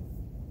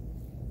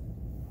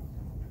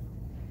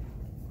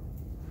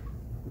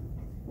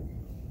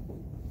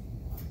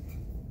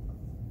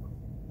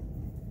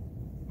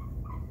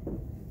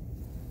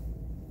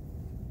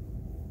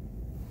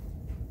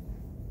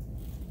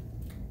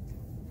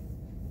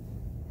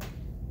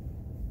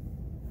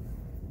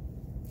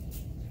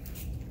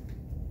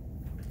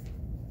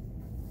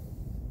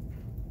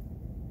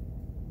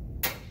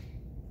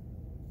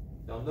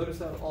 Now notice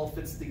how it all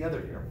fits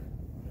together here.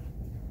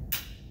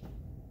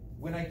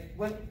 When I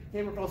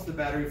came across the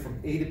battery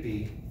from A to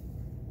B,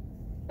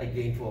 I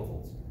gained 12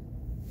 volts.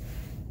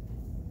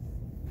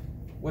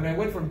 When I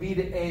went from B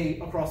to A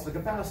across the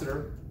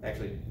capacitor,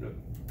 actually,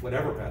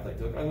 whatever path I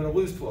took, I'm going to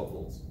lose 12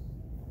 volts.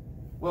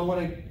 Well,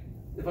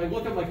 if I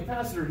look at my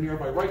capacitor here,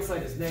 my right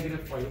side is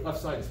negative, my left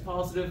side is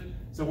positive.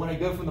 So when I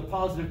go from the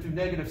positive to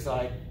negative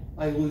side,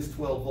 I lose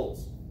 12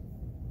 volts.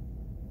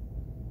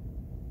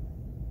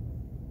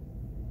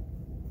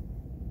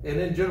 And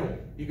in general,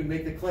 you can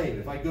make the claim,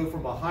 if I go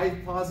from a high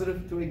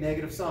positive to a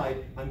negative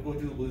side, I'm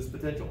going to lose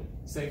potential.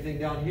 Same thing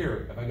down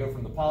here. If I go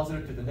from the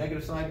positive to the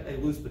negative side, I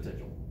lose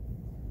potential.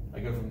 I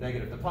go from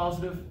negative to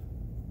positive,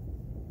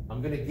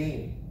 I'm going to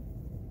gain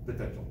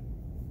potential.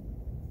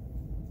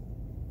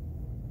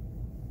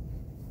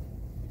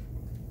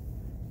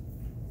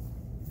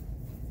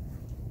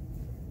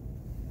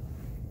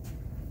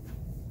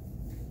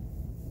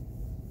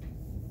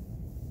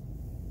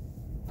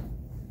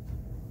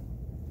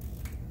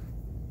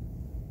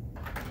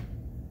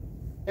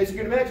 As you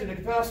can imagine, a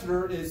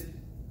capacitor is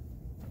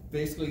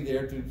basically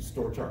there to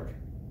store charge.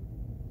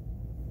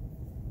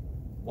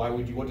 Why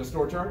would you want to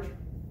store charge?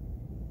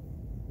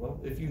 Well,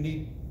 if you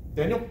need,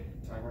 Daniel?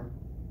 Timer.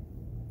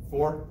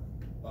 For?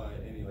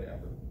 Any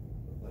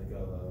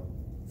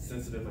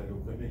sensitive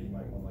equipment, you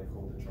might want to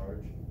hold the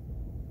charge.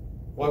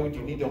 Why would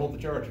you need to hold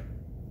the charge?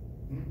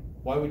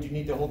 Why would you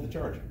need to hold the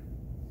charge?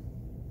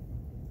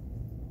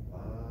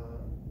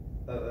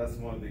 That's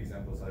one of the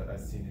examples I've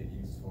seen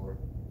it used for.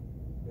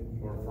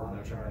 Or for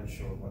an charge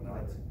or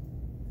whatnot.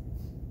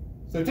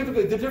 So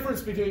typically the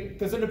difference between,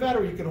 because in a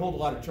battery you can hold a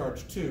lot of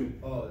charge too.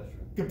 Oh, that's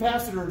true.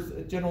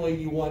 Capacitors, generally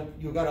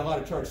you've got a lot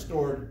of charge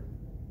stored.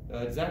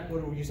 Zach,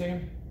 what were you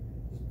saying?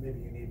 Maybe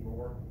you need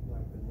more,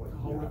 like than what you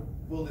Hold got. it.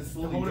 Well, this To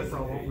slowly hold it for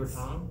a longer dissipates.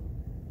 time.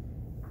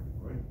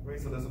 Right. Right,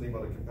 so that's the thing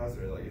about a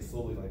capacitor, like it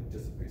slowly like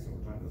dissipates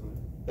over time, doesn't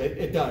it?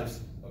 It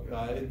does.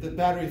 Okay. The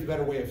battery is a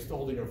better way of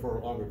holding it for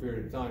a longer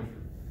period of time.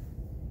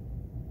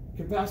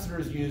 Capacitor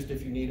is used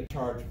if you need a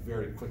charge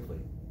very quickly.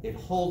 It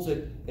holds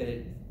it,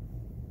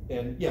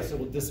 and yes, it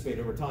will dissipate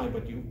over time,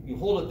 but you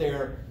hold it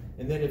there,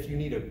 and then if you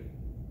need a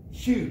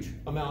huge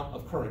amount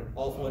of current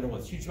all flowing at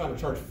once, huge amount of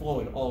charge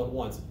flowing all at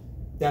once,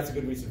 that's a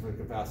good reason for a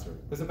capacitor.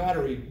 Because the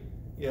battery,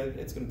 yeah,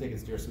 it's going to take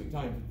its dear sweet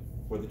time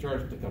for the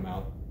charge to come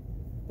out.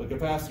 But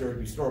capacitor,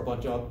 you store a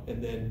bunch up,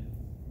 and then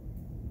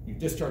you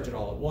discharge it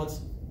all at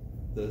once.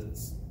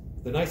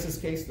 The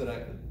nicest case that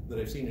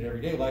I've seen in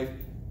everyday life,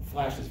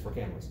 flashes for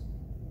cameras.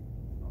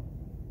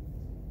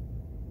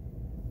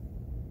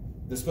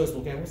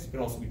 Disposable cameras can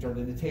also be turned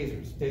into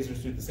tasers.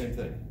 Tasers do the same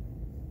thing.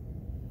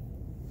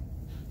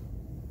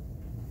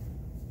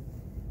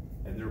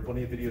 And there are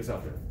plenty of videos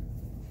out there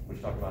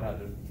which talk about how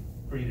to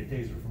create a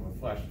taser from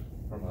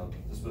a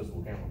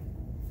disposable camera.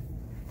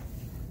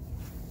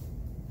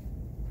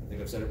 I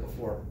think I've said it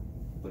before,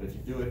 but if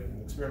you do it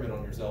and experiment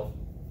on yourself,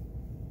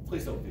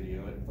 please don't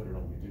video it and put it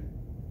on YouTube.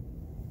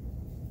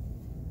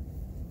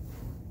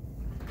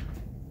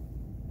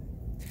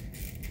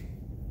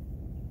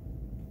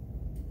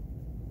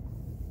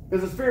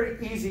 Because it's very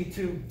easy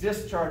to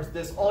discharge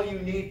this. All you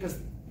need, because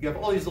you have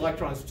all these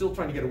electrons still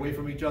trying to get away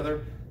from each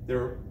other.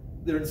 They're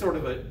in sort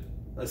of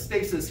a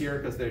stasis here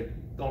because they're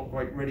not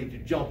quite ready to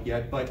jump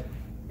yet. But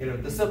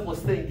the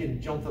simplest thing can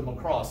jump them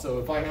across. So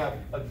if I have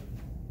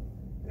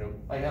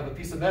a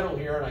piece of metal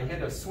here and I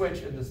hit a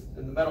switch and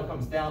the metal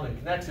comes down and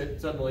connects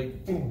it, suddenly,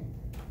 boom,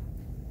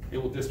 it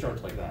will discharge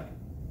like that.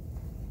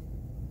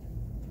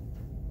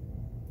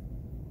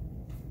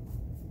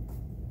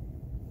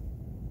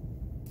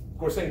 Of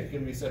course, same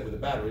can be said with a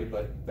battery,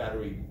 but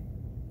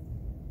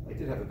I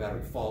did have a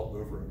battery fall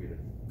over and we had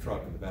a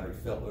truck and the battery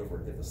fell over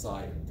and hit the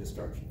side and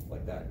discharged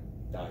like that,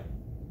 died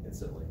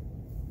instantly.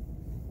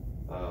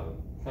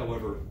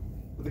 However,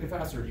 with the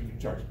capacitor, you can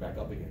charge it back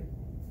up again.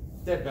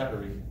 Dead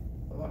battery,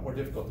 a lot more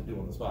difficult to do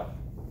on the spot.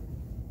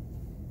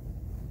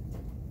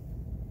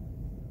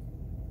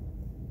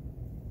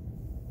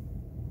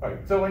 All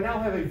right, so I now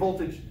have a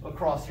voltage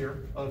across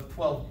here of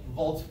 12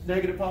 volts,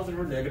 negative, positive,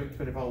 or negative,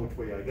 depending upon which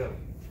way I go.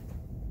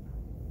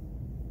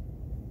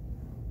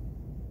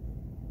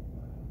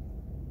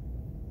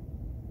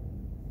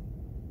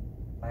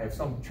 I have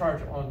some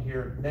charge on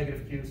here,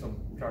 negative Q, some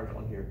charge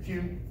on here,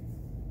 Q.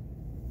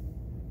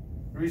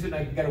 The reason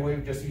I can get away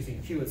with just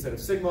using Q instead of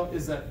sigma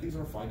is that these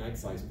are finite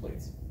sized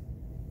plates.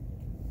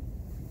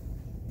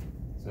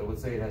 So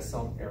let's say it has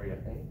some area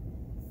A.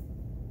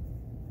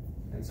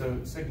 And so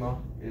sigma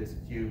is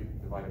Q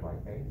divided by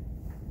A.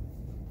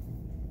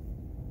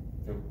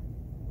 So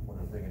one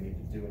other thing I need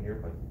to do in here,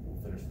 but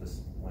we'll finish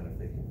this line of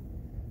thinking.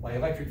 My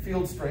electric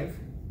field strength,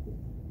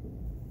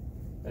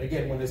 and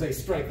again, when they say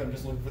strength, I'm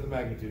just looking for the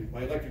magnitude.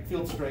 My electric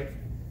field strength,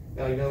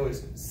 I know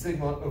is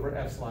sigma over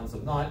epsilon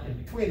sub naught,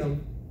 and between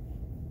them,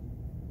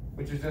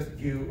 which is just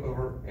Q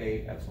over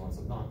A epsilon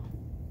sub naught.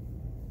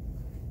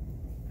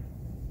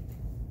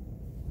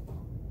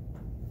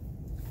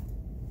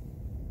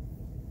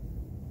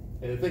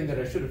 And the thing that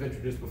I should have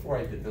introduced before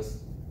I did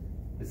this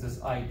is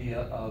this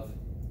idea of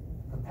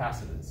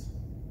capacitance.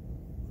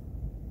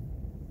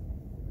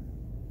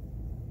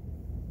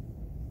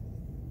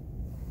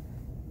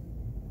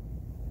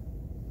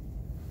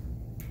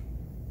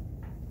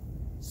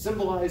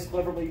 Symbolized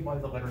cleverly by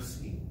the letter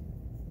C.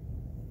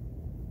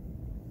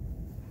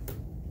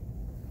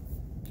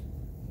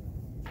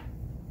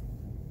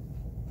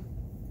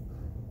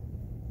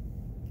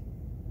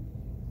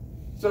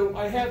 So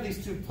I have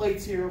these two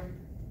plates here.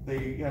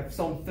 They have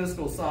some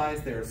physical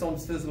size, they're some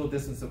physical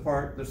distance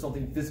apart, there's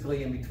something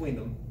physically in between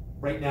them.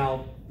 Right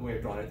now, the way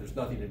I've drawn it, there's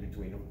nothing in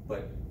between them,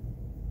 but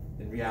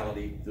in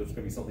reality, there's going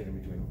to be something in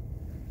between them.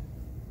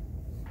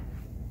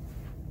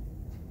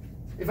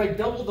 If I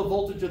double the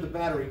voltage of the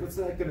battery, what's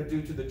that going to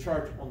do to the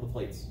charge on the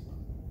plates?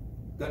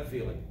 Gut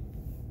feeling.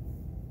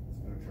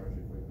 It's going to charge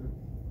it quicker.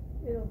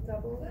 It'll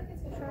double. I feel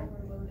like it's gonna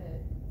overload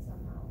it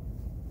somehow.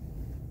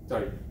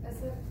 Sorry. As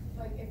if,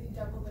 like, if you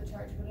double the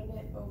charge, wouldn't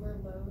it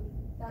overload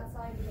that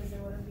side because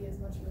there wouldn't be as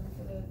much room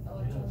for the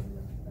electrons and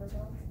the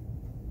protons?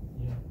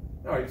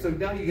 Yeah. All right, so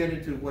now you get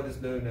into what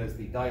is known as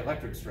the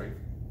dielectric strength.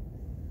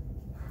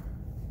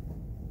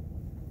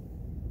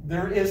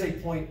 There is a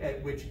point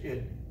at which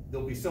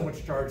there'll be so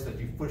much charge that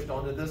you've pushed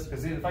onto this,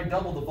 because if I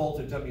double the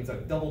voltage, that means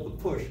I've doubled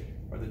the push,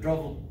 or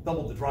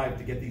double the drive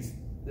to get these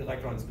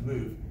electrons to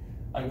move.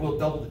 I will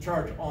double the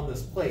charge on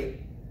this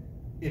plate.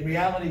 In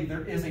reality,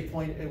 there is a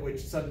point at which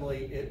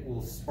suddenly it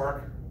will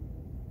spark,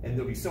 and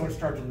there'll be so much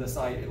charge on this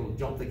side, it will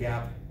jump the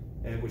gap,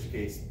 and in which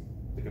case,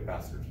 the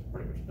capacitor's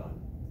pretty much done.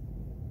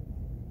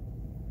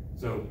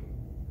 So,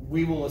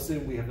 we will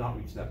assume we have not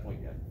reached that point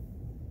yet.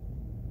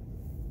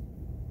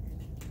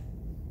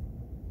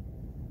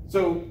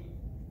 So,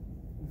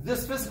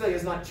 this physically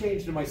has not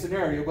changed in my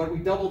scenario, but we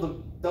double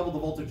the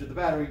voltage of the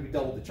battery, we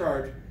double the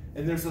charge,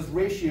 and there's this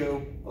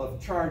ratio of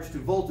charge to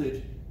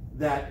voltage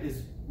that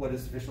is what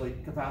is officially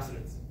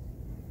capacitance.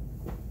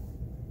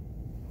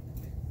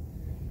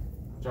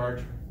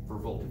 Charge for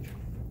voltage.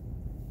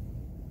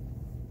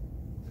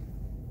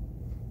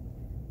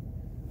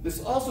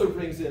 This also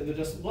brings in the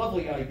just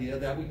lovely idea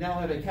that we now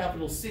have a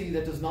capital C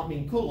that does not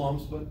mean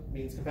coulombs, but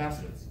means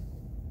capacitance.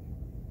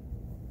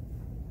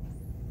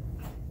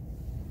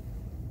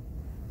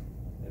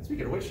 And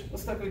speaking of which,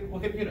 let's take a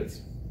look at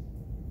units.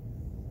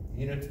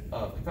 Unit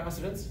of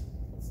capacitance,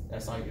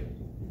 that's SI unit,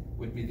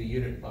 would be the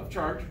unit of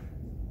charge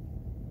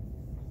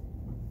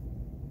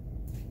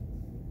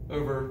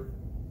over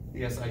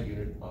the SI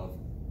unit of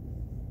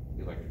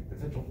the electric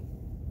potential.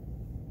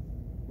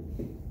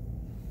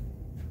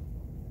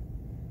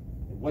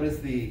 What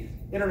is the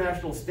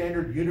international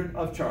standard unit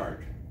of charge?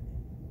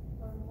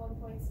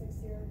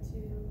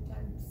 1.602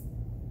 times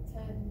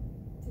 10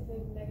 to the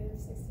negative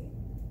 16.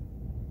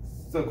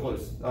 So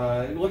close.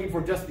 Looking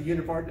for just the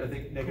unit part, I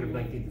think negative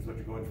 19th is what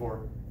you're going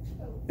for.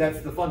 Oh.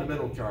 That's the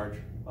fundamental charge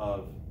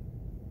of,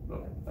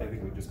 well, I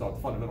think we just call it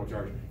the fundamental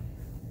charge.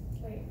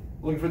 Wait,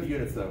 Looking for the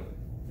units though.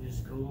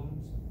 Just coulombs?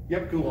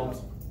 Yep, coulombs.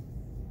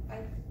 I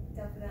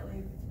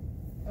definitely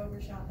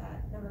overshot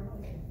that. Never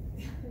mind.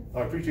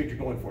 I appreciate you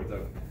going for it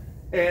though.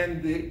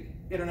 And the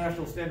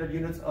international standard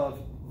units of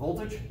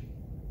voltage?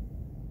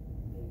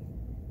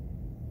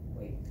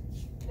 Wait,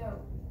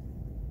 no.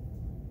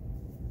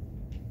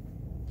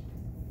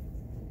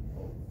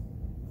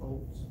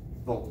 Volts.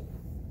 Volt.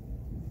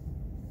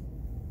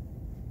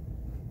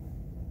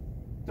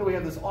 So we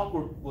have this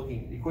awkward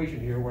looking equation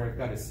here where I've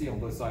got a C on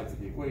both sides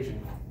of the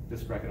equation.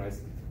 Just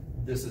recognize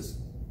this is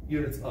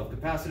units of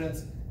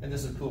capacitance and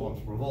this is coulombs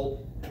per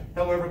volt.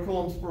 However,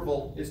 coulombs per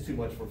volt is too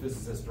much for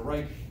physicists to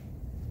write.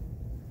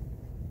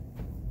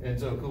 And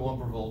so coulomb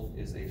per volt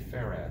is a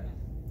farad.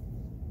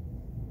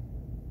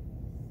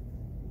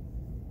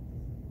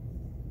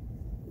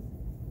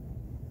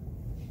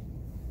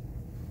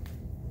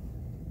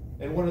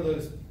 And one of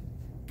those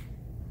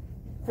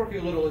quirky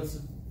little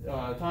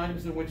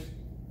times in which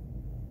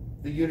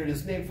the unit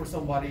is named for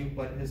somebody,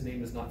 but his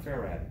name is not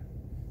farad.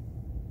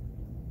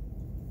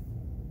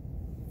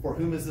 For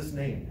whom is this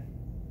named?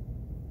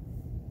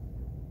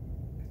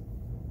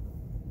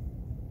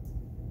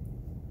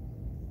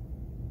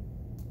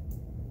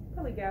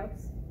 Probably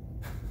Gauss.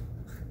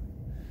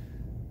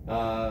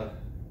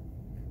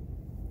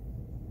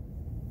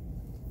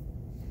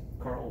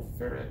 Carl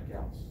Farad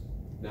Gauss.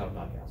 No,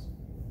 not Gauss.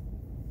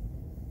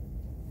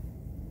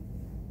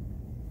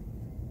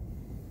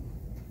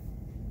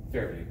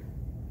 Faraday.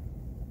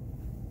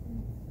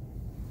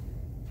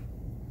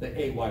 The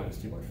AY was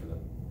too much for them.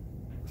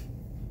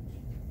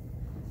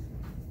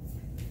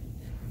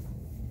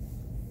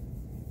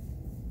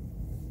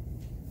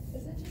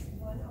 Is it just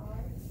one R?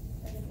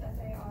 And it's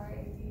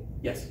F-A-R-A-D?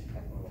 Yes.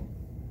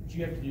 But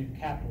you have to do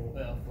capital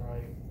F,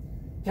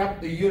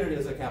 right? The unit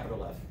is a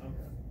capital F.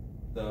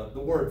 Okay. The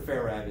word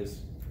farad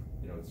is,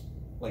 it's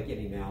like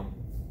any noun.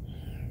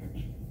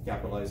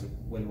 Capitalize it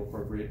when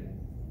appropriate and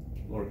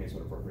lowercase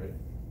when appropriate.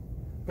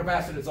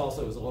 Capacitance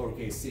also is a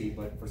lowercase c,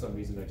 but for some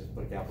reason I just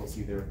put a capital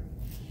C there.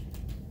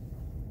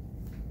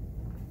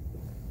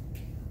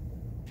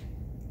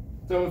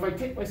 So if I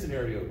take my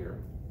scenario here,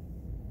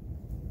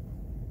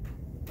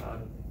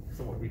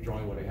 somewhat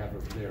redrawing what I have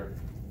over there.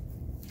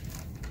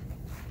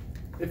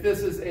 If this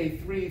is a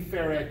 3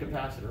 farad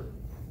capacitor,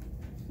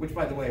 which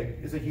by the way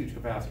is a huge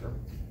capacitor,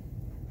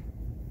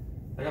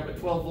 I got my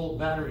 12 volt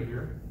battery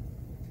here.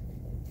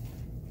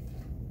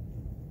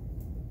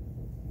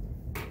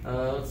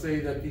 Let's say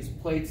that these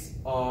plates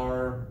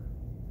are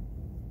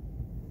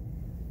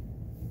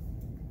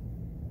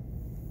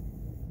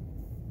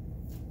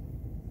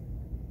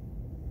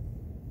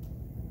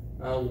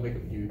we'll make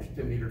them huge,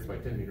 10 meters by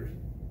 10 meters.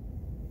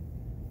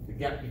 The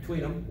gap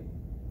between them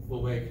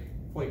will make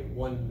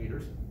 0.1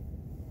 meters.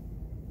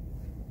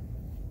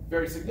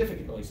 Very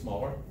significantly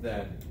smaller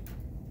than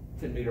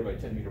 10 meter by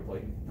 10 meter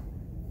plate.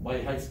 My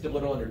height's still a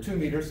little under 2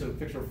 meters, so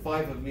picture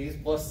 5 of these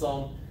plus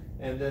some,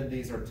 and then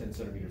these are 10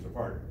 centimeters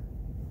apart.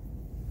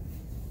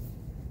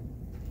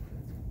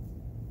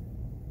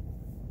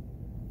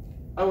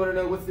 I want to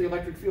know what's the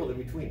electric field in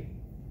between.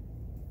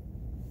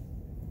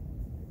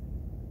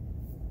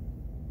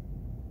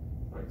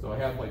 All right, so I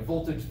have my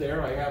voltage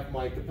there, I have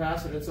my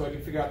capacitance, so I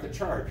can figure out the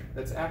charge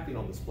that's acting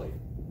on this plate.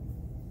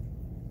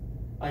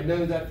 I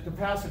know that the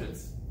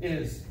capacitance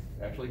is,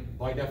 actually,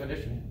 by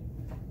definition,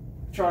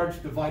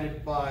 charge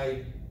divided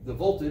by the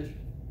voltage,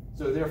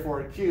 so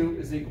therefore Q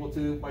is equal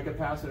to my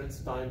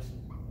capacitance times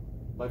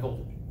my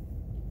voltage,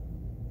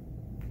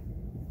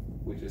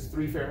 which is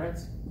 3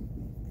 farads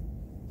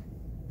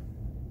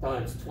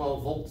times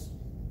 12 volts.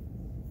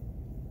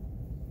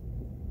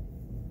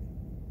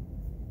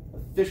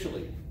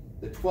 Officially,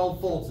 the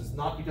 12 volts is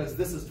not because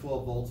this is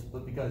 12 volts,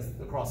 but because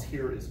across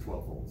here is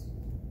 12 volts.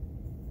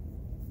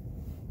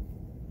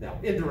 Now,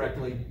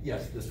 indirectly,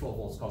 yes, this 12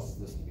 volts causes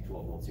this to be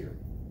 12 volts here.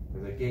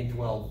 Because I gain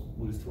 12,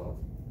 lose 12.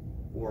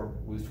 Or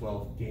lose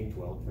 12, gain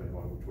 12, depending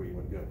on which way you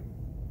want to go.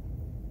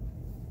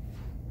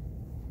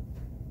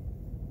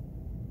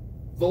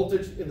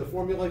 Voltage in the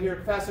formula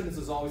here, capacitance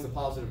is always a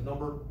positive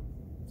number.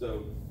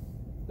 So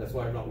that's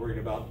why I'm not worried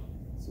about,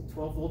 so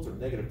 12 volts or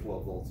negative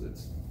 12 volts.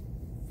 It's,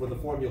 for the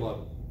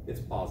formula, it's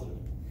positive.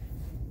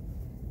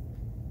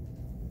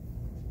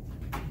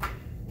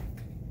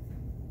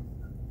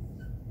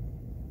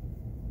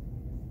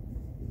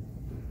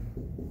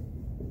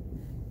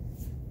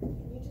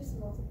 Can you just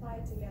multiply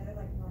it together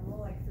like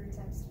normal, like 3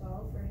 times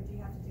 12, or do you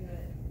have to do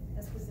it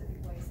a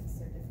specific way since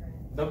they're different?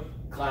 Nope,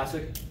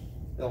 classic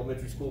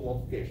elementary school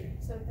multiplication.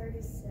 So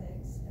 36,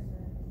 and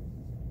then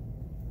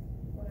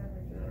whatever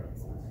the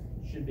units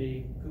are. Should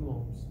be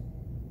coulombs.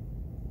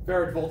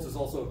 Farad volts is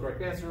also a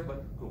correct answer,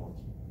 but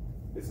coulombs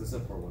is the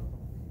simpler one.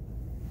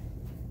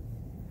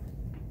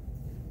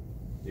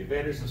 The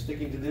advantage of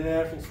sticking to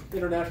the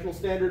international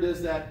standard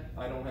is that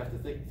I don't have to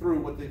think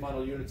through what the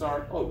final units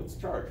are. Oh, it's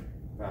charge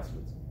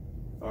capacitance.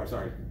 Or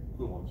sorry,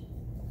 coulombs.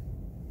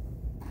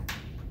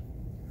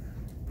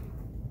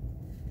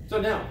 So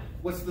now,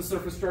 what's the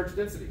surface charge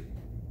density?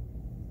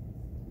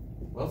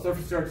 Well,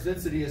 surface charge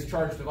density is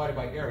charge divided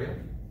by area.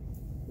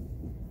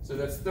 So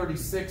that's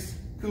 36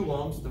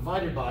 coulombs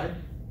divided by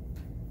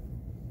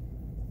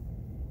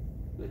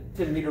the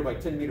 10 meter by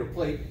 10 meter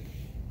plate,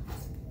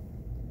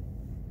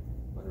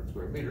 100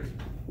 square meters.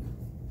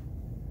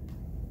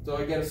 So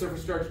I get a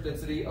surface charge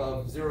density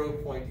of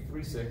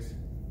 0.36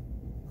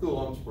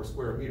 coulombs per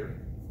square meter.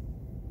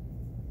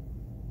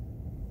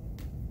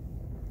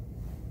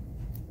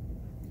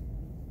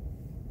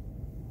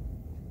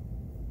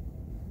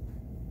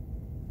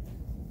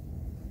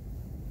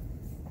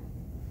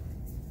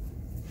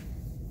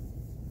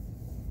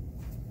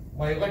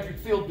 My electric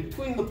field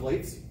between the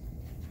plates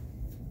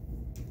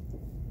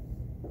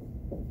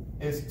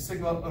is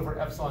sigma over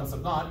epsilon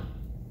sub naught,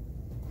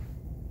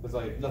 because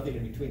I have nothing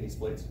in between these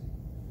plates.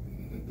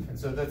 And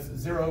so that's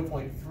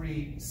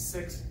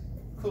 0.36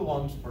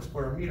 coulombs per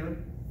square meter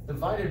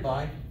divided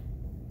by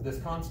this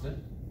constant,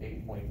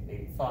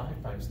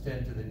 8.85 times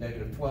 10 to the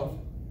negative 12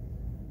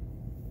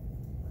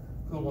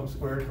 coulomb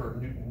squared per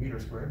Newton meter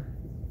squared.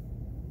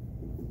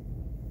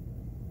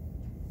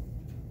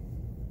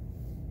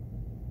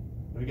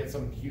 We get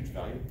some huge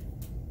value.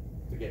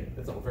 Again,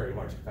 it's a very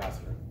large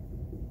capacitor.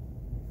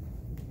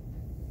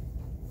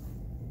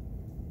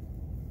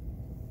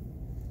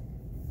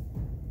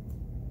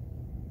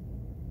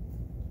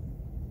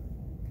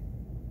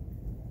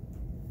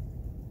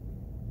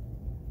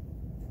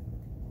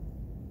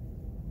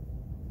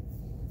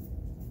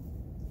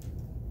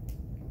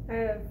 I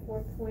have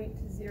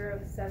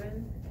 4.07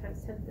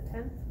 times 10 to the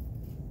 10th.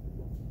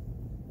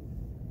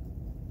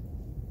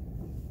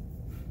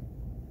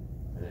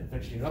 And then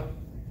finishing it up.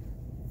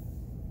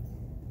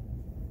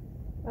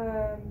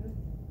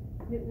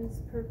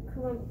 Newtons per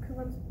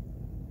coulombs.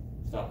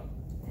 Stop.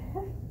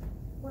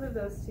 One of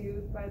those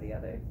two by the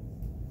other.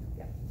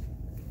 Yeah.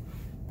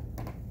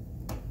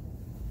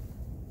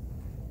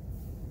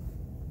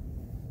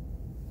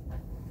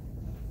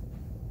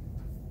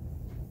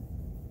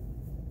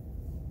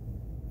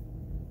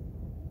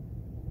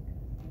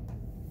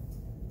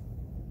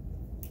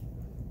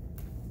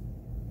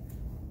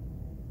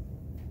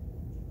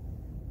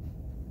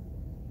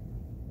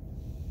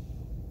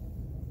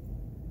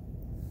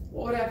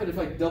 What would happen if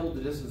I doubled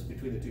the distance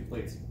between the two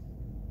plates?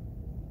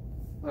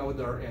 How would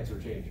our answer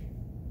change?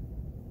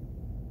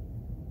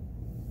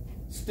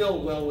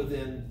 Still well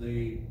within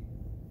the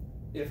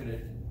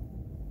infinite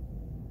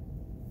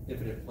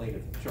plane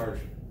of charge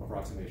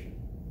approximation.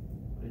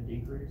 Would it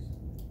decrease?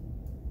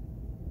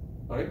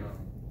 All right.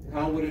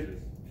 How would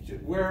it?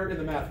 Where in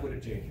the math would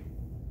it change?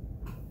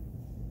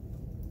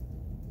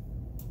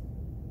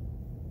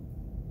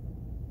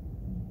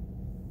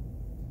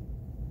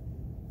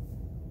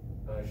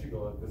 It should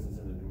go up because it's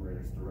in the numerator.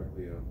 It's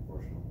directly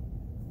proportional.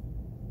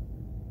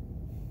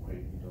 Wait,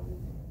 you double.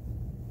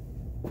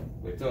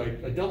 Wait, so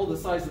I double the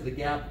size of the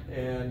gap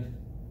and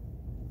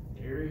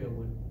Area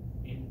would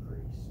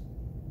increase.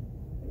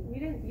 We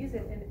didn't use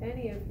it in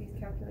any of these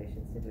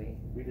calculations, did we?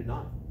 we did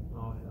not.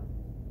 Oh,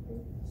 yeah.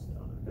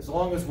 As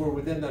long as we're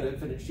within that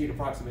infinite sheet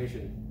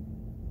approximation,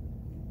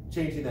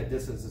 changing that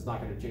distance is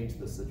not going to change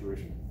this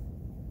situation.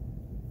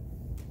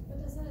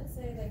 But doesn't it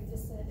say like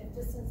if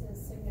distance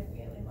is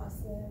significantly less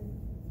than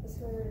the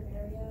square root of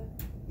area?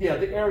 Yeah,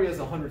 the area is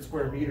 100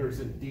 square meters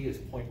and D is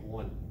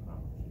 0.1.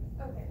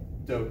 Okay.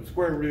 So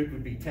square root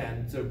would be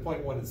 10, so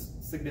 0.1 is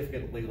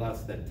significantly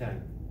less than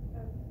 10.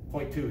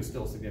 Okay. 0.2 is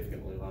still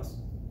significantly less,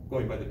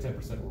 going by the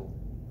 10% rule.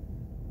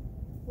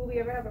 Will we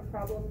ever have a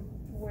problem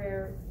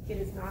where it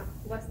is not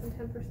less than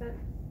 10%?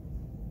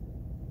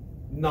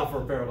 Not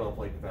for a parallel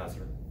plate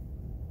capacitor.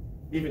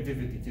 Even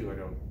 252, I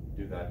don't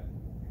do that.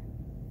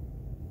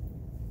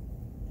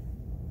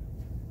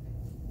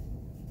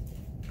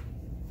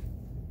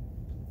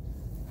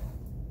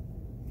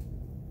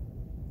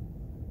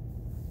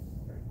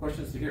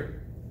 Questions to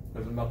hear,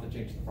 because I'm about to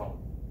change the problem.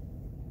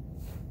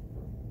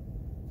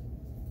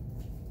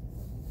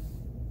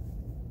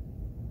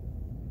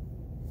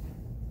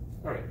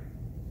 All right,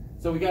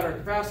 so we got our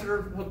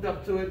capacitor hooked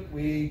up to it.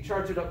 We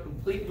charged it up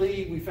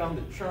completely. We found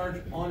the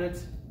charge on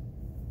it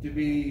to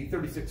be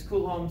 36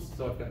 coulombs.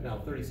 So I've got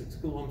now 36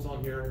 coulombs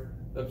on here.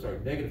 I'm sorry,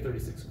 negative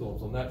 36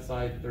 coulombs on that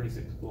side,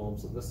 36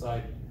 coulombs on this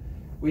side.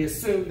 We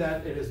assume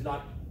that it is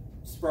not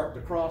sparked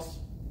across.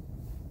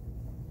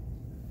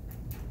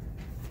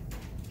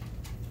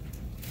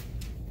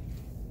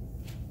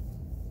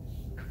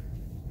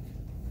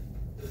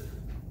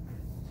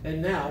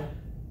 And now,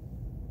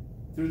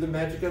 through the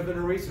magic of an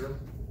eraser,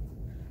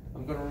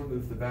 I'm going to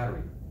remove the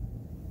battery.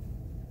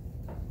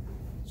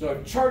 So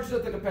I've charged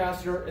up the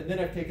capacitor and then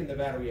I've taken the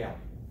battery out.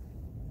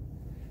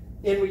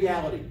 In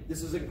reality,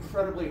 this is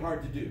incredibly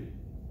hard to do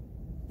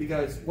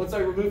because once I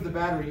remove the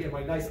battery, in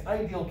my nice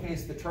ideal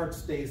case, the charge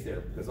stays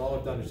there because all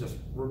I've done is just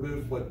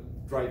remove what's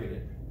driving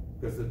it.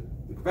 Because the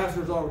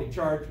capacitor is already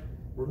charged,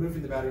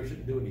 removing the battery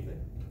shouldn't do anything.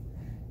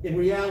 In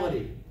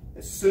reality,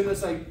 as soon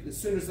as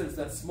there's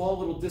that small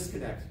little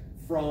disconnect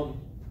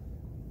from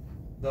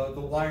the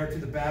wire to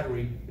the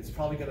battery, it's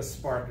probably going to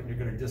spark and you're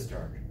going to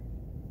discharge.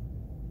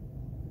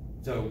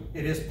 So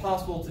it is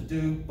possible to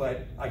do,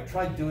 but I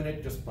tried doing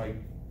it just by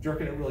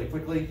jerking it really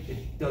quickly.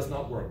 It does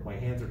not work. My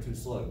hands are too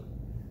slow.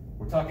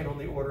 We're talking on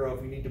the order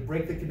of, we need to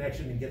break the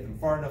connection and get them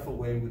far enough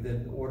away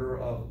within the order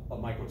of a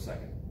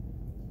microsecond.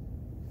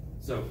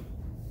 So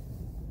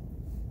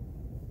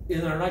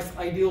in our nice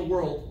ideal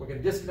world, we're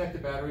going to disconnect the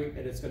battery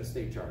and it's going to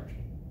stay charged.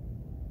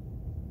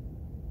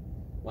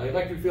 My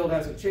electric field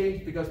hasn't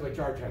changed because my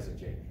charge hasn't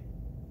changed.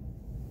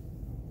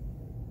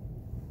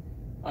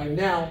 I'm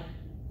now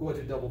going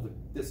to double the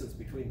distance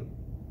between them.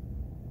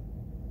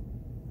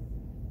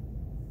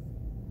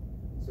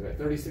 So I got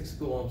 36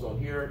 coulombs on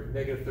here,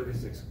 negative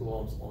 36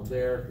 coulombs on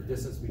there. The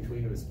distance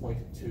between them is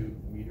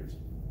 0.2 meters.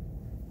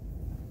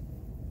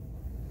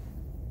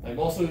 I'm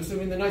also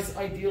assuming the nice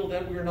ideal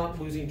that we are not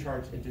losing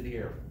charge into the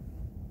air.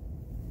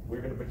 We're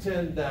going to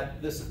pretend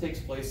that this takes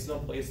place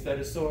someplace that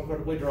is so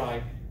incredibly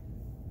dry,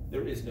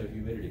 there is no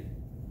humidity.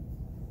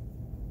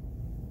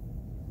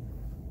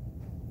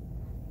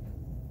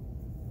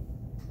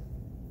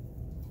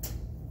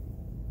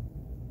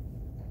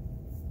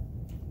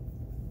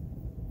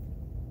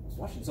 I was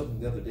watching something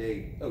the other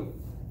day,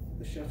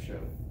 the chef show,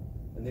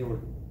 and they were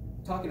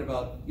talking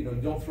about, you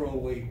don't throw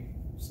away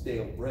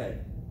stale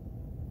bread.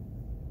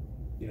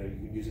 You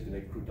can use it to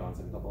make croutons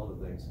and a couple other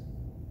things.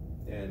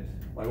 And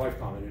my wife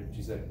commented,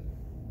 she said,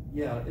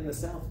 yeah, in the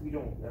South, we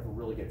don't ever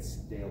really get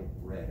stale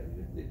bread. I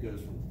mean, it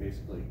goes from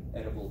basically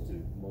edible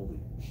to moldy.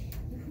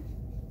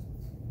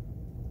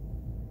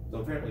 So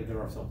apparently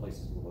there are some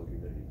places with low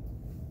humidity.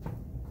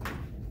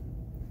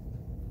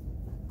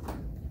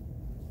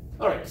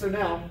 All right, so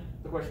now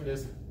the question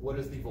is, what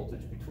is the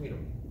voltage between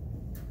them?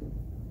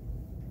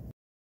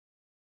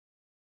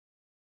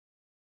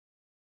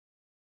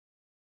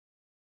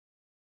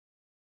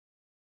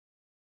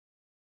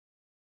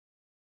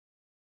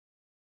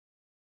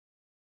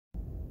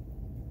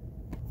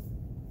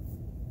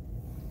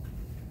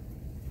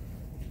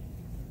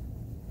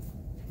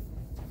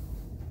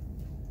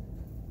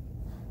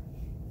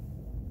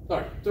 All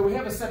right, so we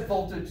have a set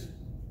voltage.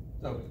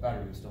 Oh, the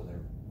battery was still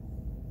there.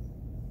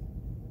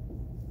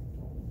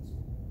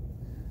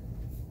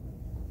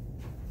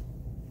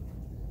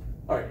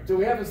 All right, so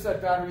we have a set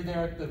battery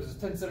there that is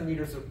 10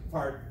 centimeters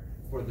apart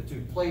for the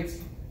two plates.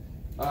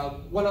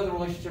 One other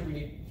relationship we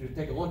need to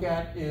take a look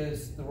at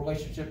is the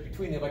relationship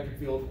between the electric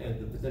field and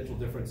the potential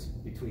difference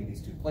between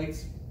these two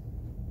plates.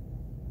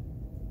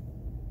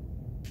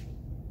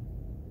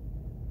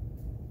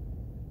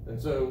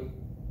 And so,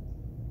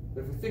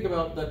 if we think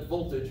about that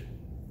voltage,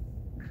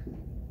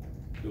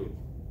 do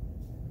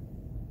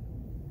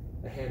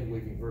a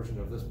hand-waving version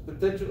of this.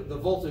 The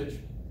voltage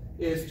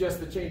is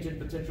just the change in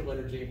potential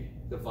energy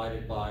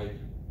divided by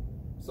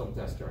some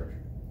test charge.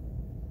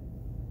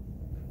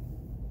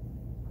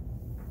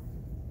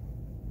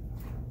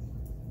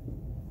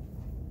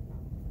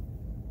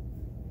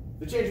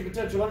 The change in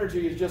potential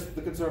energy is just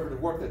the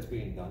conservative work that's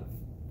being done,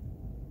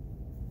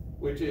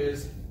 which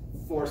is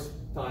force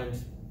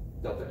times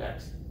delta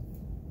X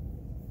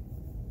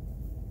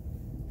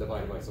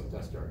divided by some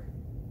test charge.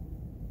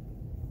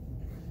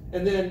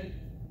 And then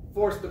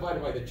force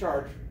divided by the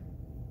charge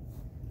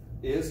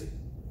is?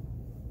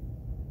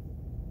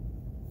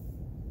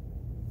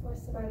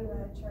 Force divided by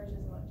the charge is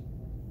what?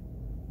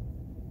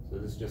 So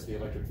this is just the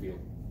electric field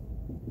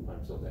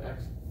times delta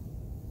X.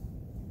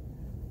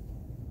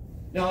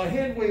 Now a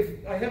hand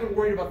wave, I haven't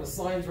worried about the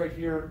signs right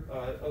here.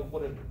 I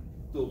want to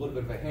do a little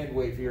bit of a hand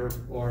wave here,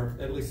 or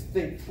at least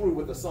think through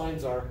what the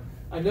signs are.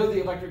 I know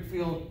the electric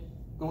field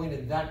going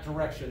in that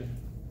direction.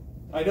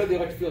 I know the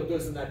electric field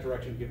goes in that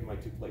direction given my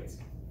two plates.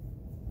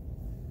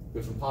 It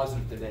goes from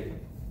positive to negative.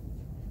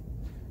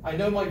 I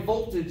know my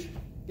voltage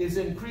is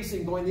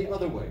increasing going the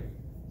other way.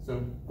 So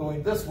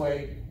going this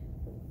way,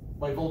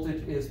 my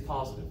voltage is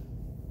positive.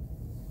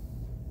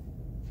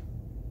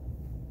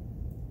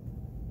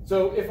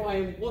 So if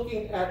I'm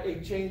looking at a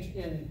change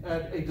in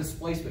a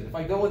displacement, if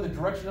I go in the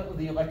direction of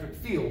the electric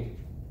field,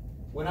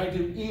 when I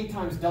do E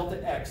times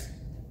delta X,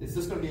 is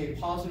this going to be a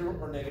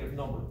positive or negative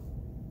number?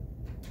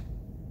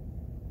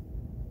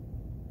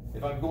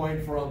 If I'm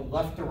going from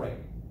left to right.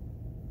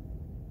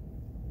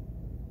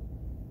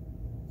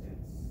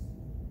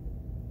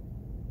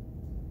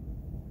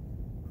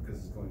 Because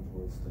it's going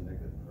towards the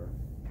negative, correct?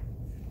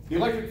 The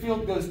electric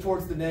field goes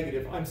towards the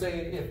negative. I'm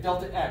saying if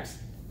delta X,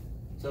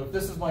 so if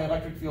this is my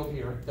electric field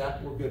here,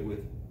 that we're good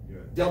with. Yeah.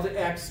 Delta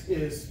X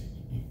is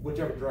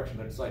whichever direction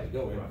I decide to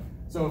go in. Right.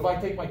 So if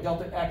I take my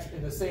delta X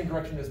in the same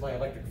direction as my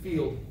electric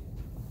field,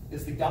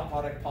 is the dot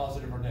product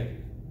positive or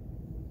negative?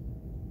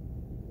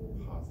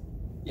 Positive.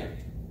 Yeah.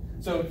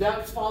 So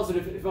that's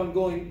positive if I'm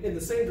going in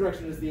the same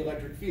direction as the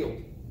electric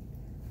field.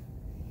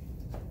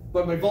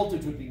 But my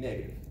voltage would be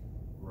negative.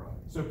 Right.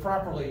 So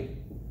properly,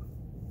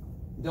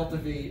 delta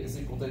V is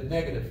equal to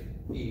negative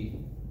E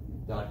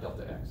dot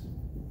delta X.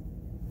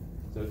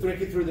 So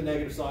thinking through the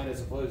negative sign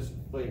as opposed to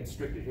playing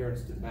strict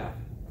adherence to the math.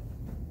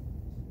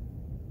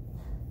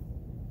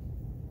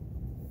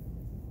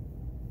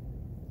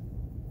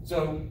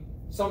 So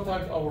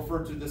sometimes I'll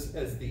refer to this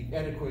as the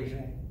N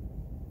equation.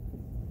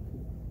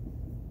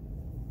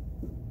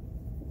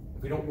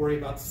 If we don't worry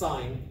about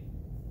sign,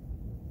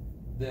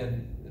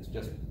 then it's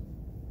just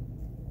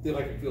the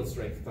electric field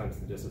strength times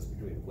the distance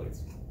between the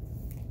plates.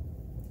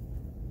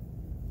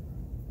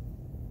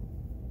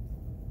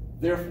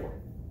 Therefore,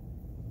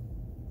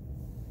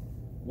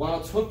 while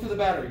it's hooked to the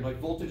battery, my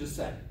voltage is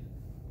set.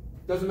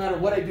 Doesn't matter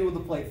what I do with the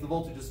plates, the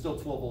voltage is still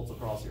 12 volts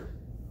across here.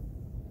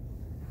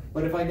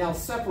 But if I now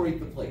separate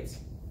the plates,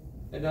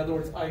 in other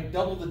words, I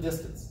double the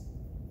distance,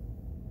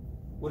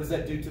 what does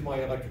that do to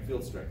my electric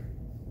field strength?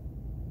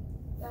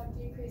 That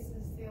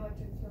decreases the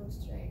electric field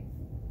strength.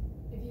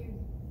 If you,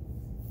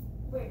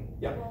 wait,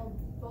 Yeah. will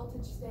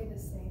voltage stay the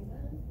same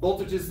then?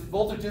 Voltage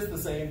is the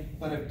same,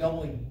 but I'm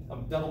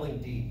doubling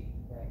D.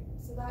 Right,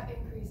 so that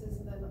increases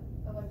and then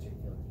the electric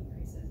field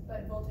decreases,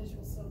 but voltage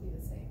will still be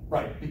the same.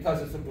 Right,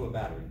 because it's hooked to a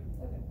battery.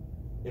 Okay.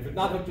 If it's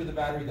not hooked to the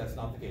battery, that's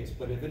not the case.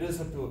 But if it is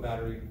hooked to a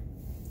battery,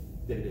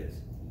 then it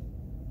is.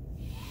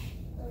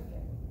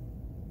 Okay.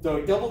 So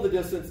I double the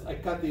distance, I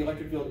cut the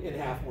electric field in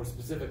half more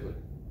specifically.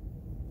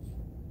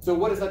 So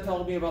what is that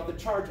telling me about the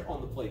charge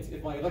on the plates?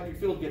 If my electric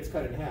field gets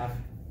cut in half,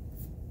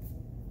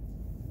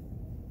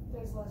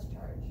 There's less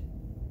charge.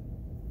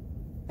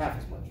 half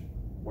as much,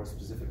 more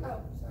specifically.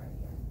 Oh, sorry,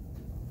 yeah.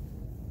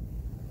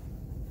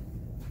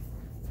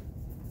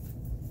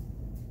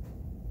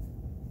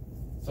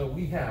 So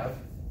we have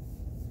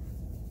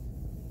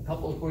a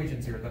couple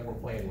equations here that we're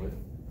playing with.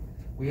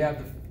 We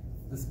have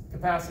this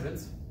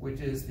capacitance, which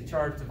is the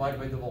charge divided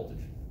by the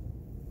voltage.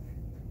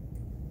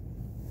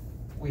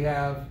 We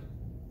have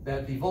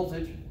that the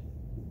voltage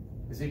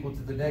is equal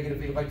to the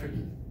negative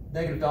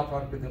dot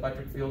product of the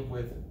electric field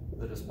with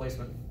the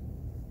displacement.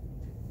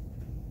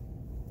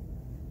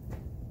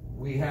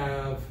 We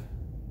have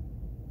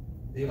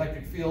the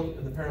electric field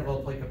in the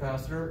parallel plate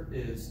capacitor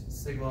is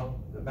sigma,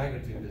 the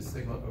magnitude is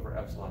sigma over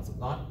epsilon sub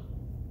naught,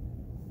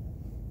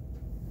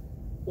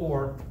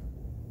 or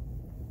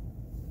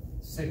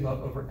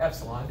sigma over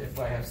epsilon if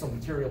I have some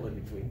material in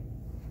between.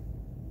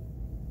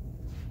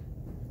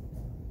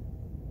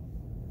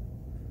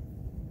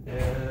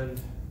 And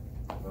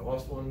I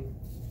lost one.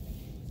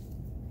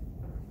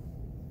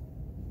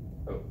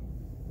 Oh,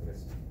 I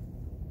guess,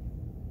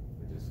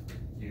 which is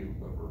U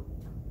over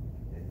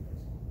N.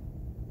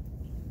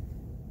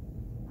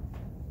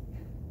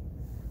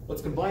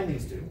 Let's combine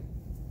these two.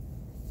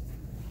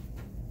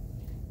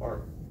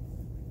 Or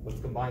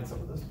let's combine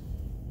some of this.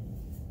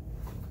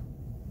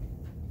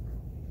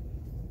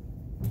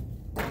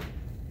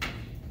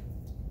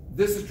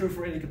 This is true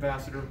for any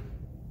capacitor.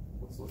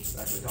 Let's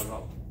actually talk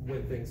about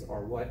when things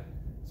are what.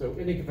 So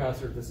any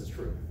capacitor, this is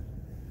true.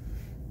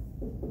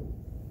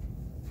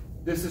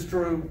 This is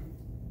true.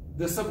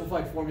 This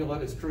simplified formula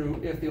is true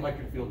if the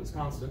electric field is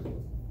constant.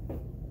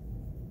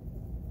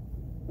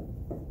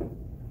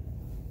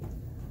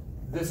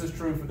 This is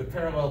true for the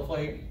parallel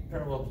plate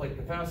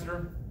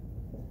capacitor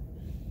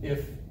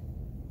if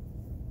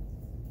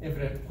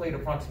infinite plate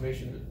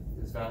approximation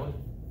is valid.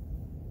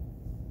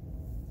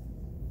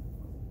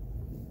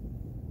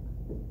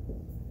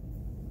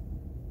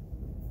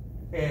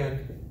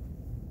 And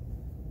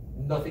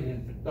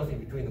nothing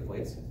between the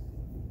plates.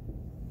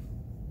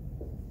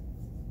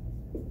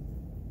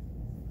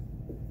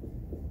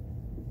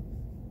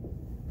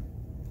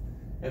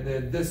 And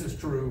then this is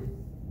true,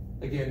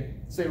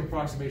 again, same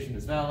approximation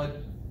is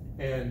valid,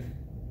 and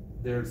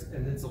there's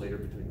an insulator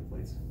between the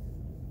plates.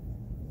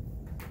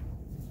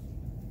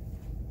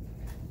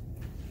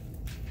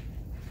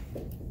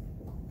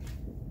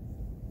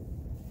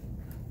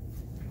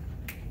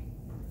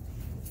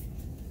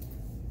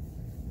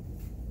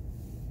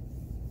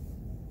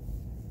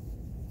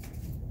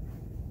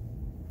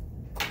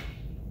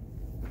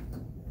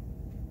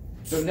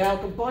 So now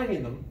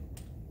combining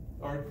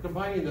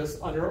this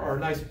under our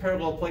nice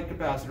parallel plate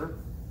capacitor,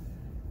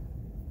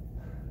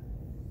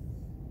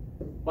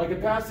 my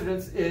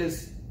capacitance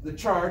is the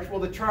charge. Well,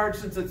 the charge,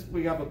 since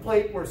we have a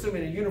plate, we're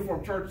assuming a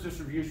uniform charge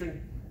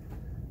distribution.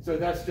 So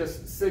that's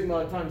just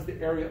sigma times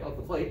the area of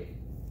the plate,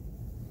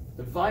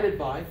 divided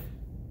by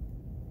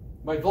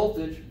my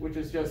voltage, which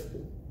is just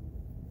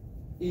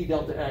E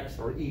delta X,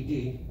 or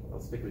ED. I'll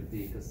stick with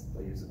D because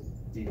I use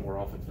D more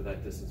often for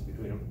that distance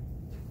between them.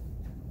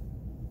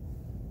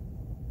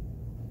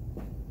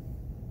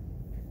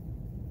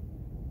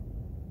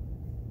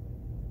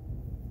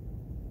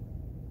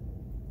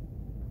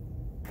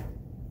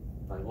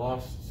 I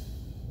lost,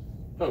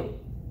 oh.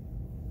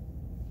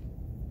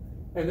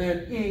 And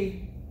then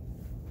E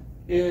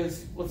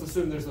is, let's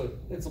assume there's an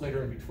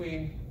insulator in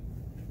between.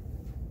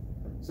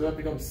 So that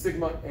becomes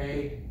sigma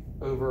A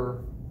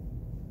over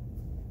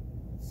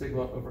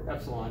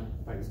epsilon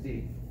times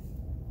D.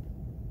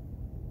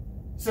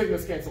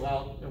 Sigmas cancel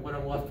out, and what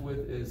I'm left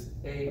with is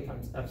A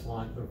times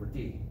epsilon over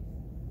D.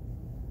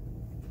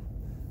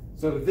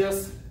 So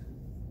this is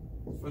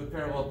for the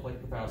parallel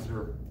plate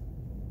capacitor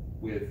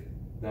with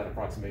that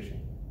approximation.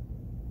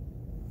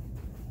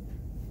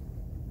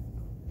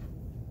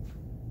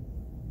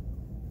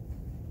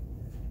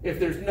 If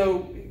there's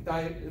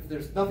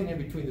nothing in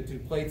between the two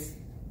plates,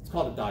 it's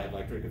called a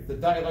dielectric. If the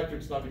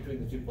dielectric's not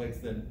between the two plates,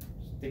 then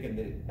stick in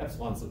the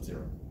epsilon sub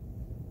 0.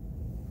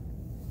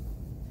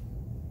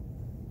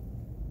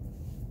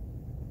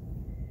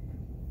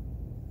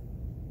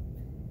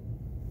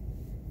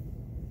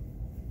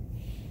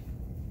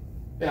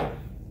 Now,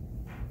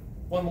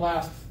 one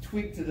last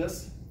tweak to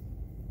this.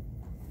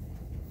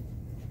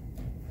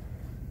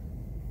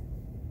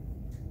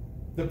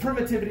 The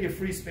permittivity of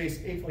free space,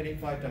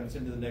 8.85 times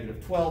 10 to the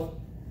negative 12.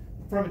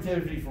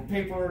 Permittivity for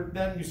paper,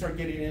 then you start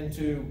getting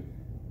into,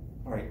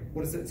 all right,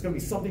 what is it? It's going to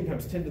be something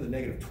times 10 to the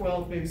negative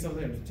 12, maybe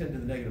something times 10 to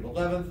the negative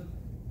 11th.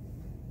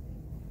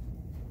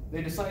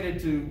 They decided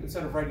to,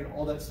 instead of writing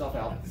all that stuff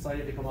out,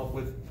 decided to come up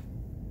with,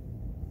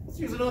 let's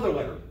use another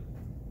letter.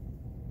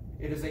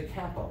 It is a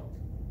kappa.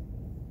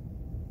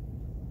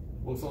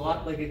 Looks a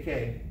lot like a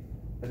K,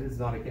 but it is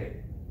not a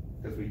K,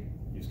 because we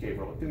use K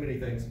for too many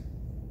things.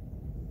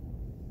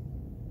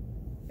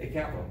 A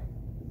kappa,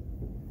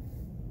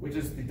 which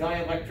is the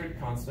dielectric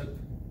constant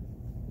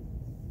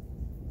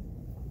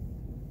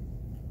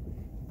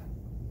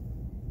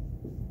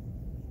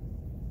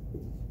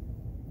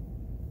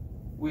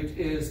which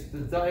is the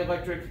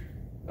dielectric,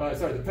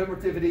 the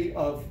permittivity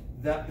of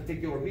that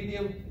particular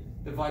medium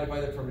divided by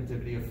the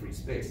permittivity of free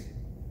space.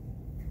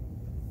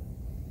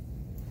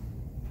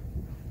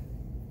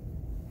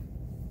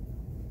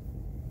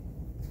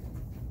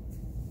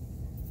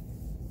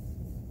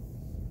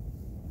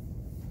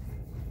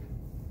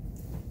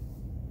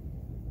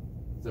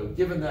 So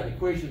given that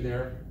equation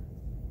there,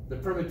 the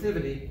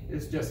permittivity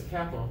is just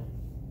kappa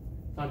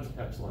times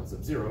epsilon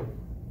sub 0.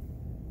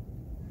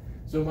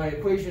 So my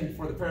equation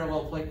for the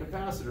parallel plate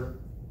capacitor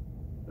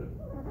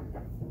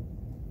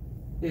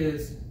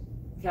is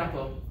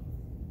kappa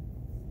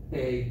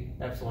A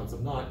epsilon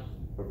sub naught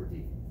over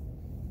D.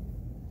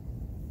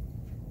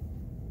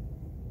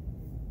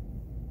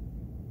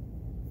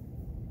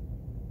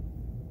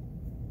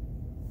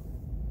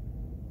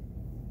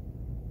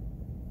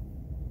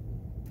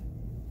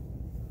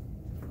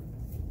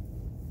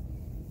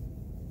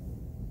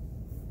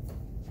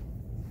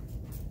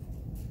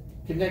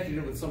 Connected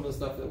it with some of the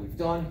stuff that we've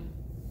done.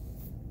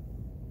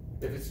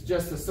 If it's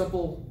just a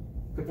simple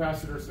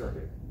capacitor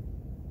circuit,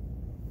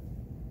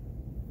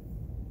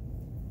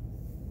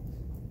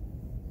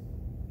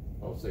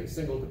 I'll say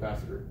single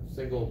capacitor,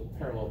 single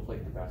parallel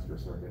plate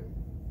capacitor circuit.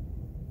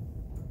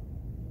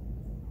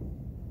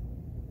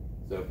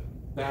 So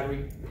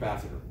battery,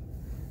 capacitor.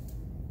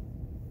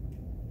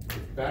 If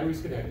the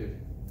battery's connected,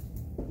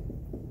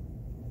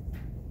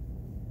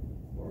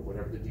 or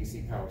whatever the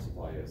DC power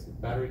supply is, the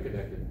battery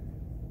connected,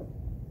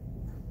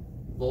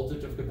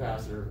 voltage of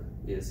capacitor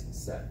is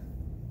set.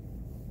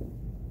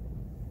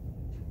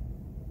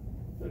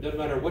 So it doesn't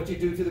matter what you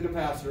do to the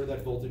capacitor,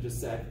 that voltage is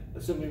set,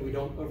 assuming we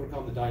don't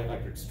overcome the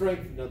dielectric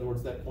strength, in other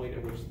words, that point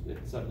at which it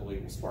suddenly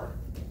will spark,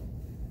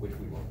 which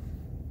we won't.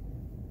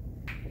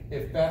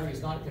 If battery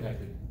is not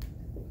connected,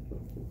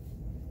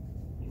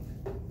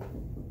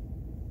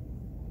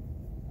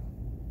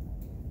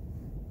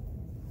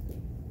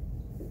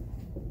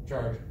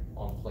 charge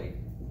on plate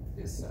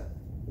is set.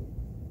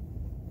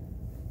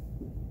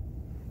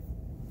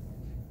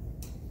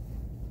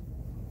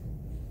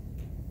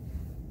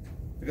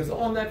 Because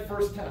on that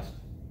first test,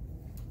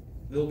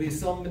 there'll be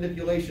some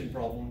manipulation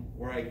problem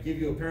where I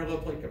give you a parallel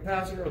plate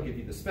capacitor, I'll give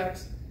you the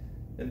specs,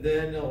 and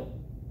then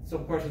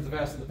some questions I've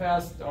asked in the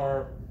past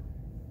are,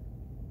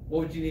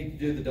 what would you need to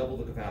do to double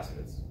the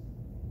capacitance?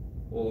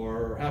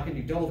 Or how can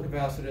you double the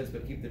capacitance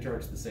but keep the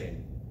charge the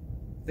same?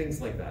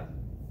 Things like that.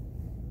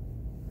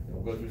 And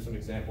we'll go through some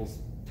examples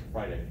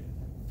Friday.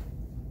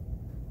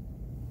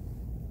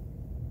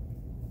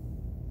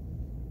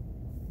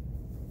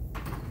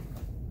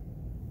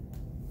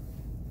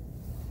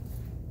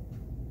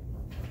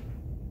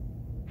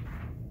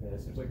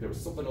 It seems like there was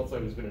something else I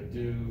was going to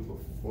do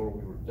before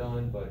we were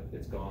done, but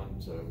it's gone,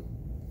 so.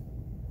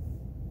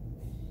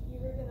 You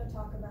were going to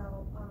talk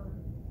about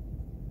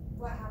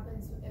what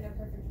happens in a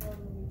perfect world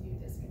when we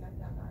do disconnect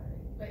that battery,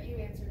 but you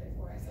answered it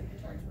for us, like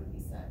the charge would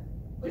be set,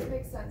 which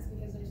makes sense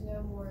because there's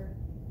no more,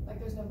 like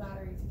there's no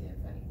battery to give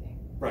anything.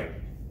 Right,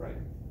 right.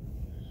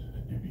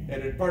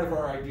 And in part of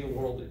our ideal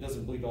world, it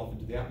doesn't bleed off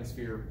into the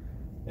atmosphere,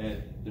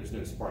 and there's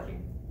no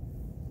sparking.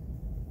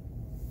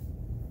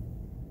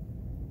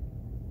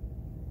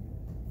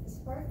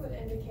 Spark would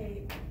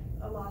indicate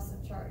a loss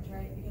of charge,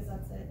 right? Because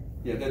that's it.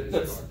 Yeah,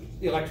 that's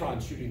the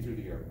electrons shooting through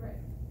the air. Right.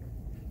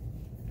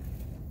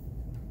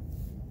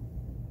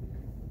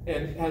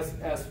 And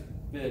has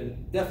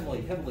been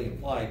definitely heavily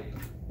implied,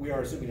 we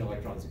are assuming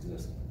electrons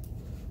exist.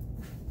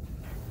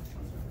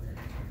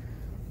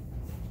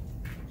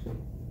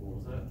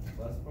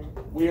 last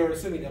part? We are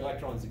assuming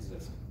electrons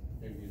exist.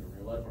 In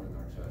real life or in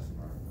our test?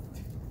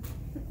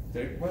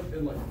 Sorry? What,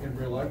 in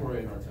real life or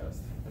in our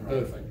test? In our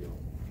Both. ideal?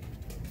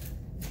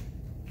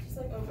 Just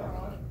like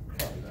overall.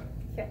 Copy that.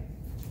 Okay.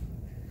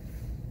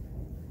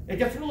 It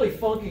gets really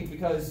funky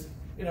because,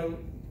 you know,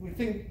 we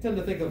tend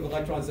to think of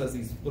electrons as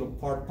these little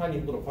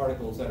tiny little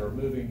particles that are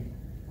moving,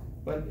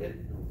 but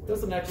it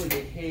doesn't actually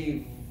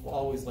behave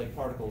always like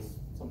particles.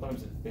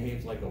 Sometimes it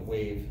behaves like a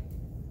wave.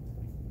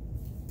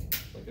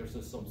 Like there's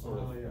just some sort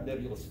of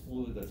nebulous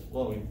fluid that's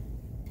flowing.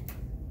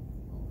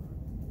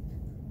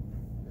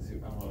 I see, I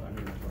know what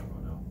you're talking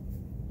about now.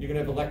 You can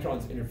have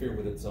electrons interfere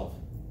with itself,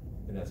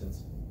 in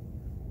essence.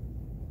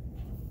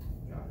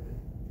 Got it.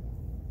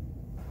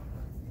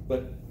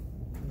 But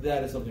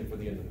that is something for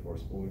the end of the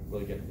course, when we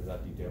really get into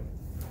that detail.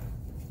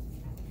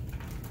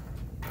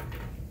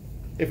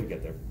 If we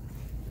get there.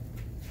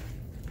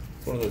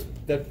 It's one of those,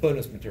 that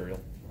bonus material.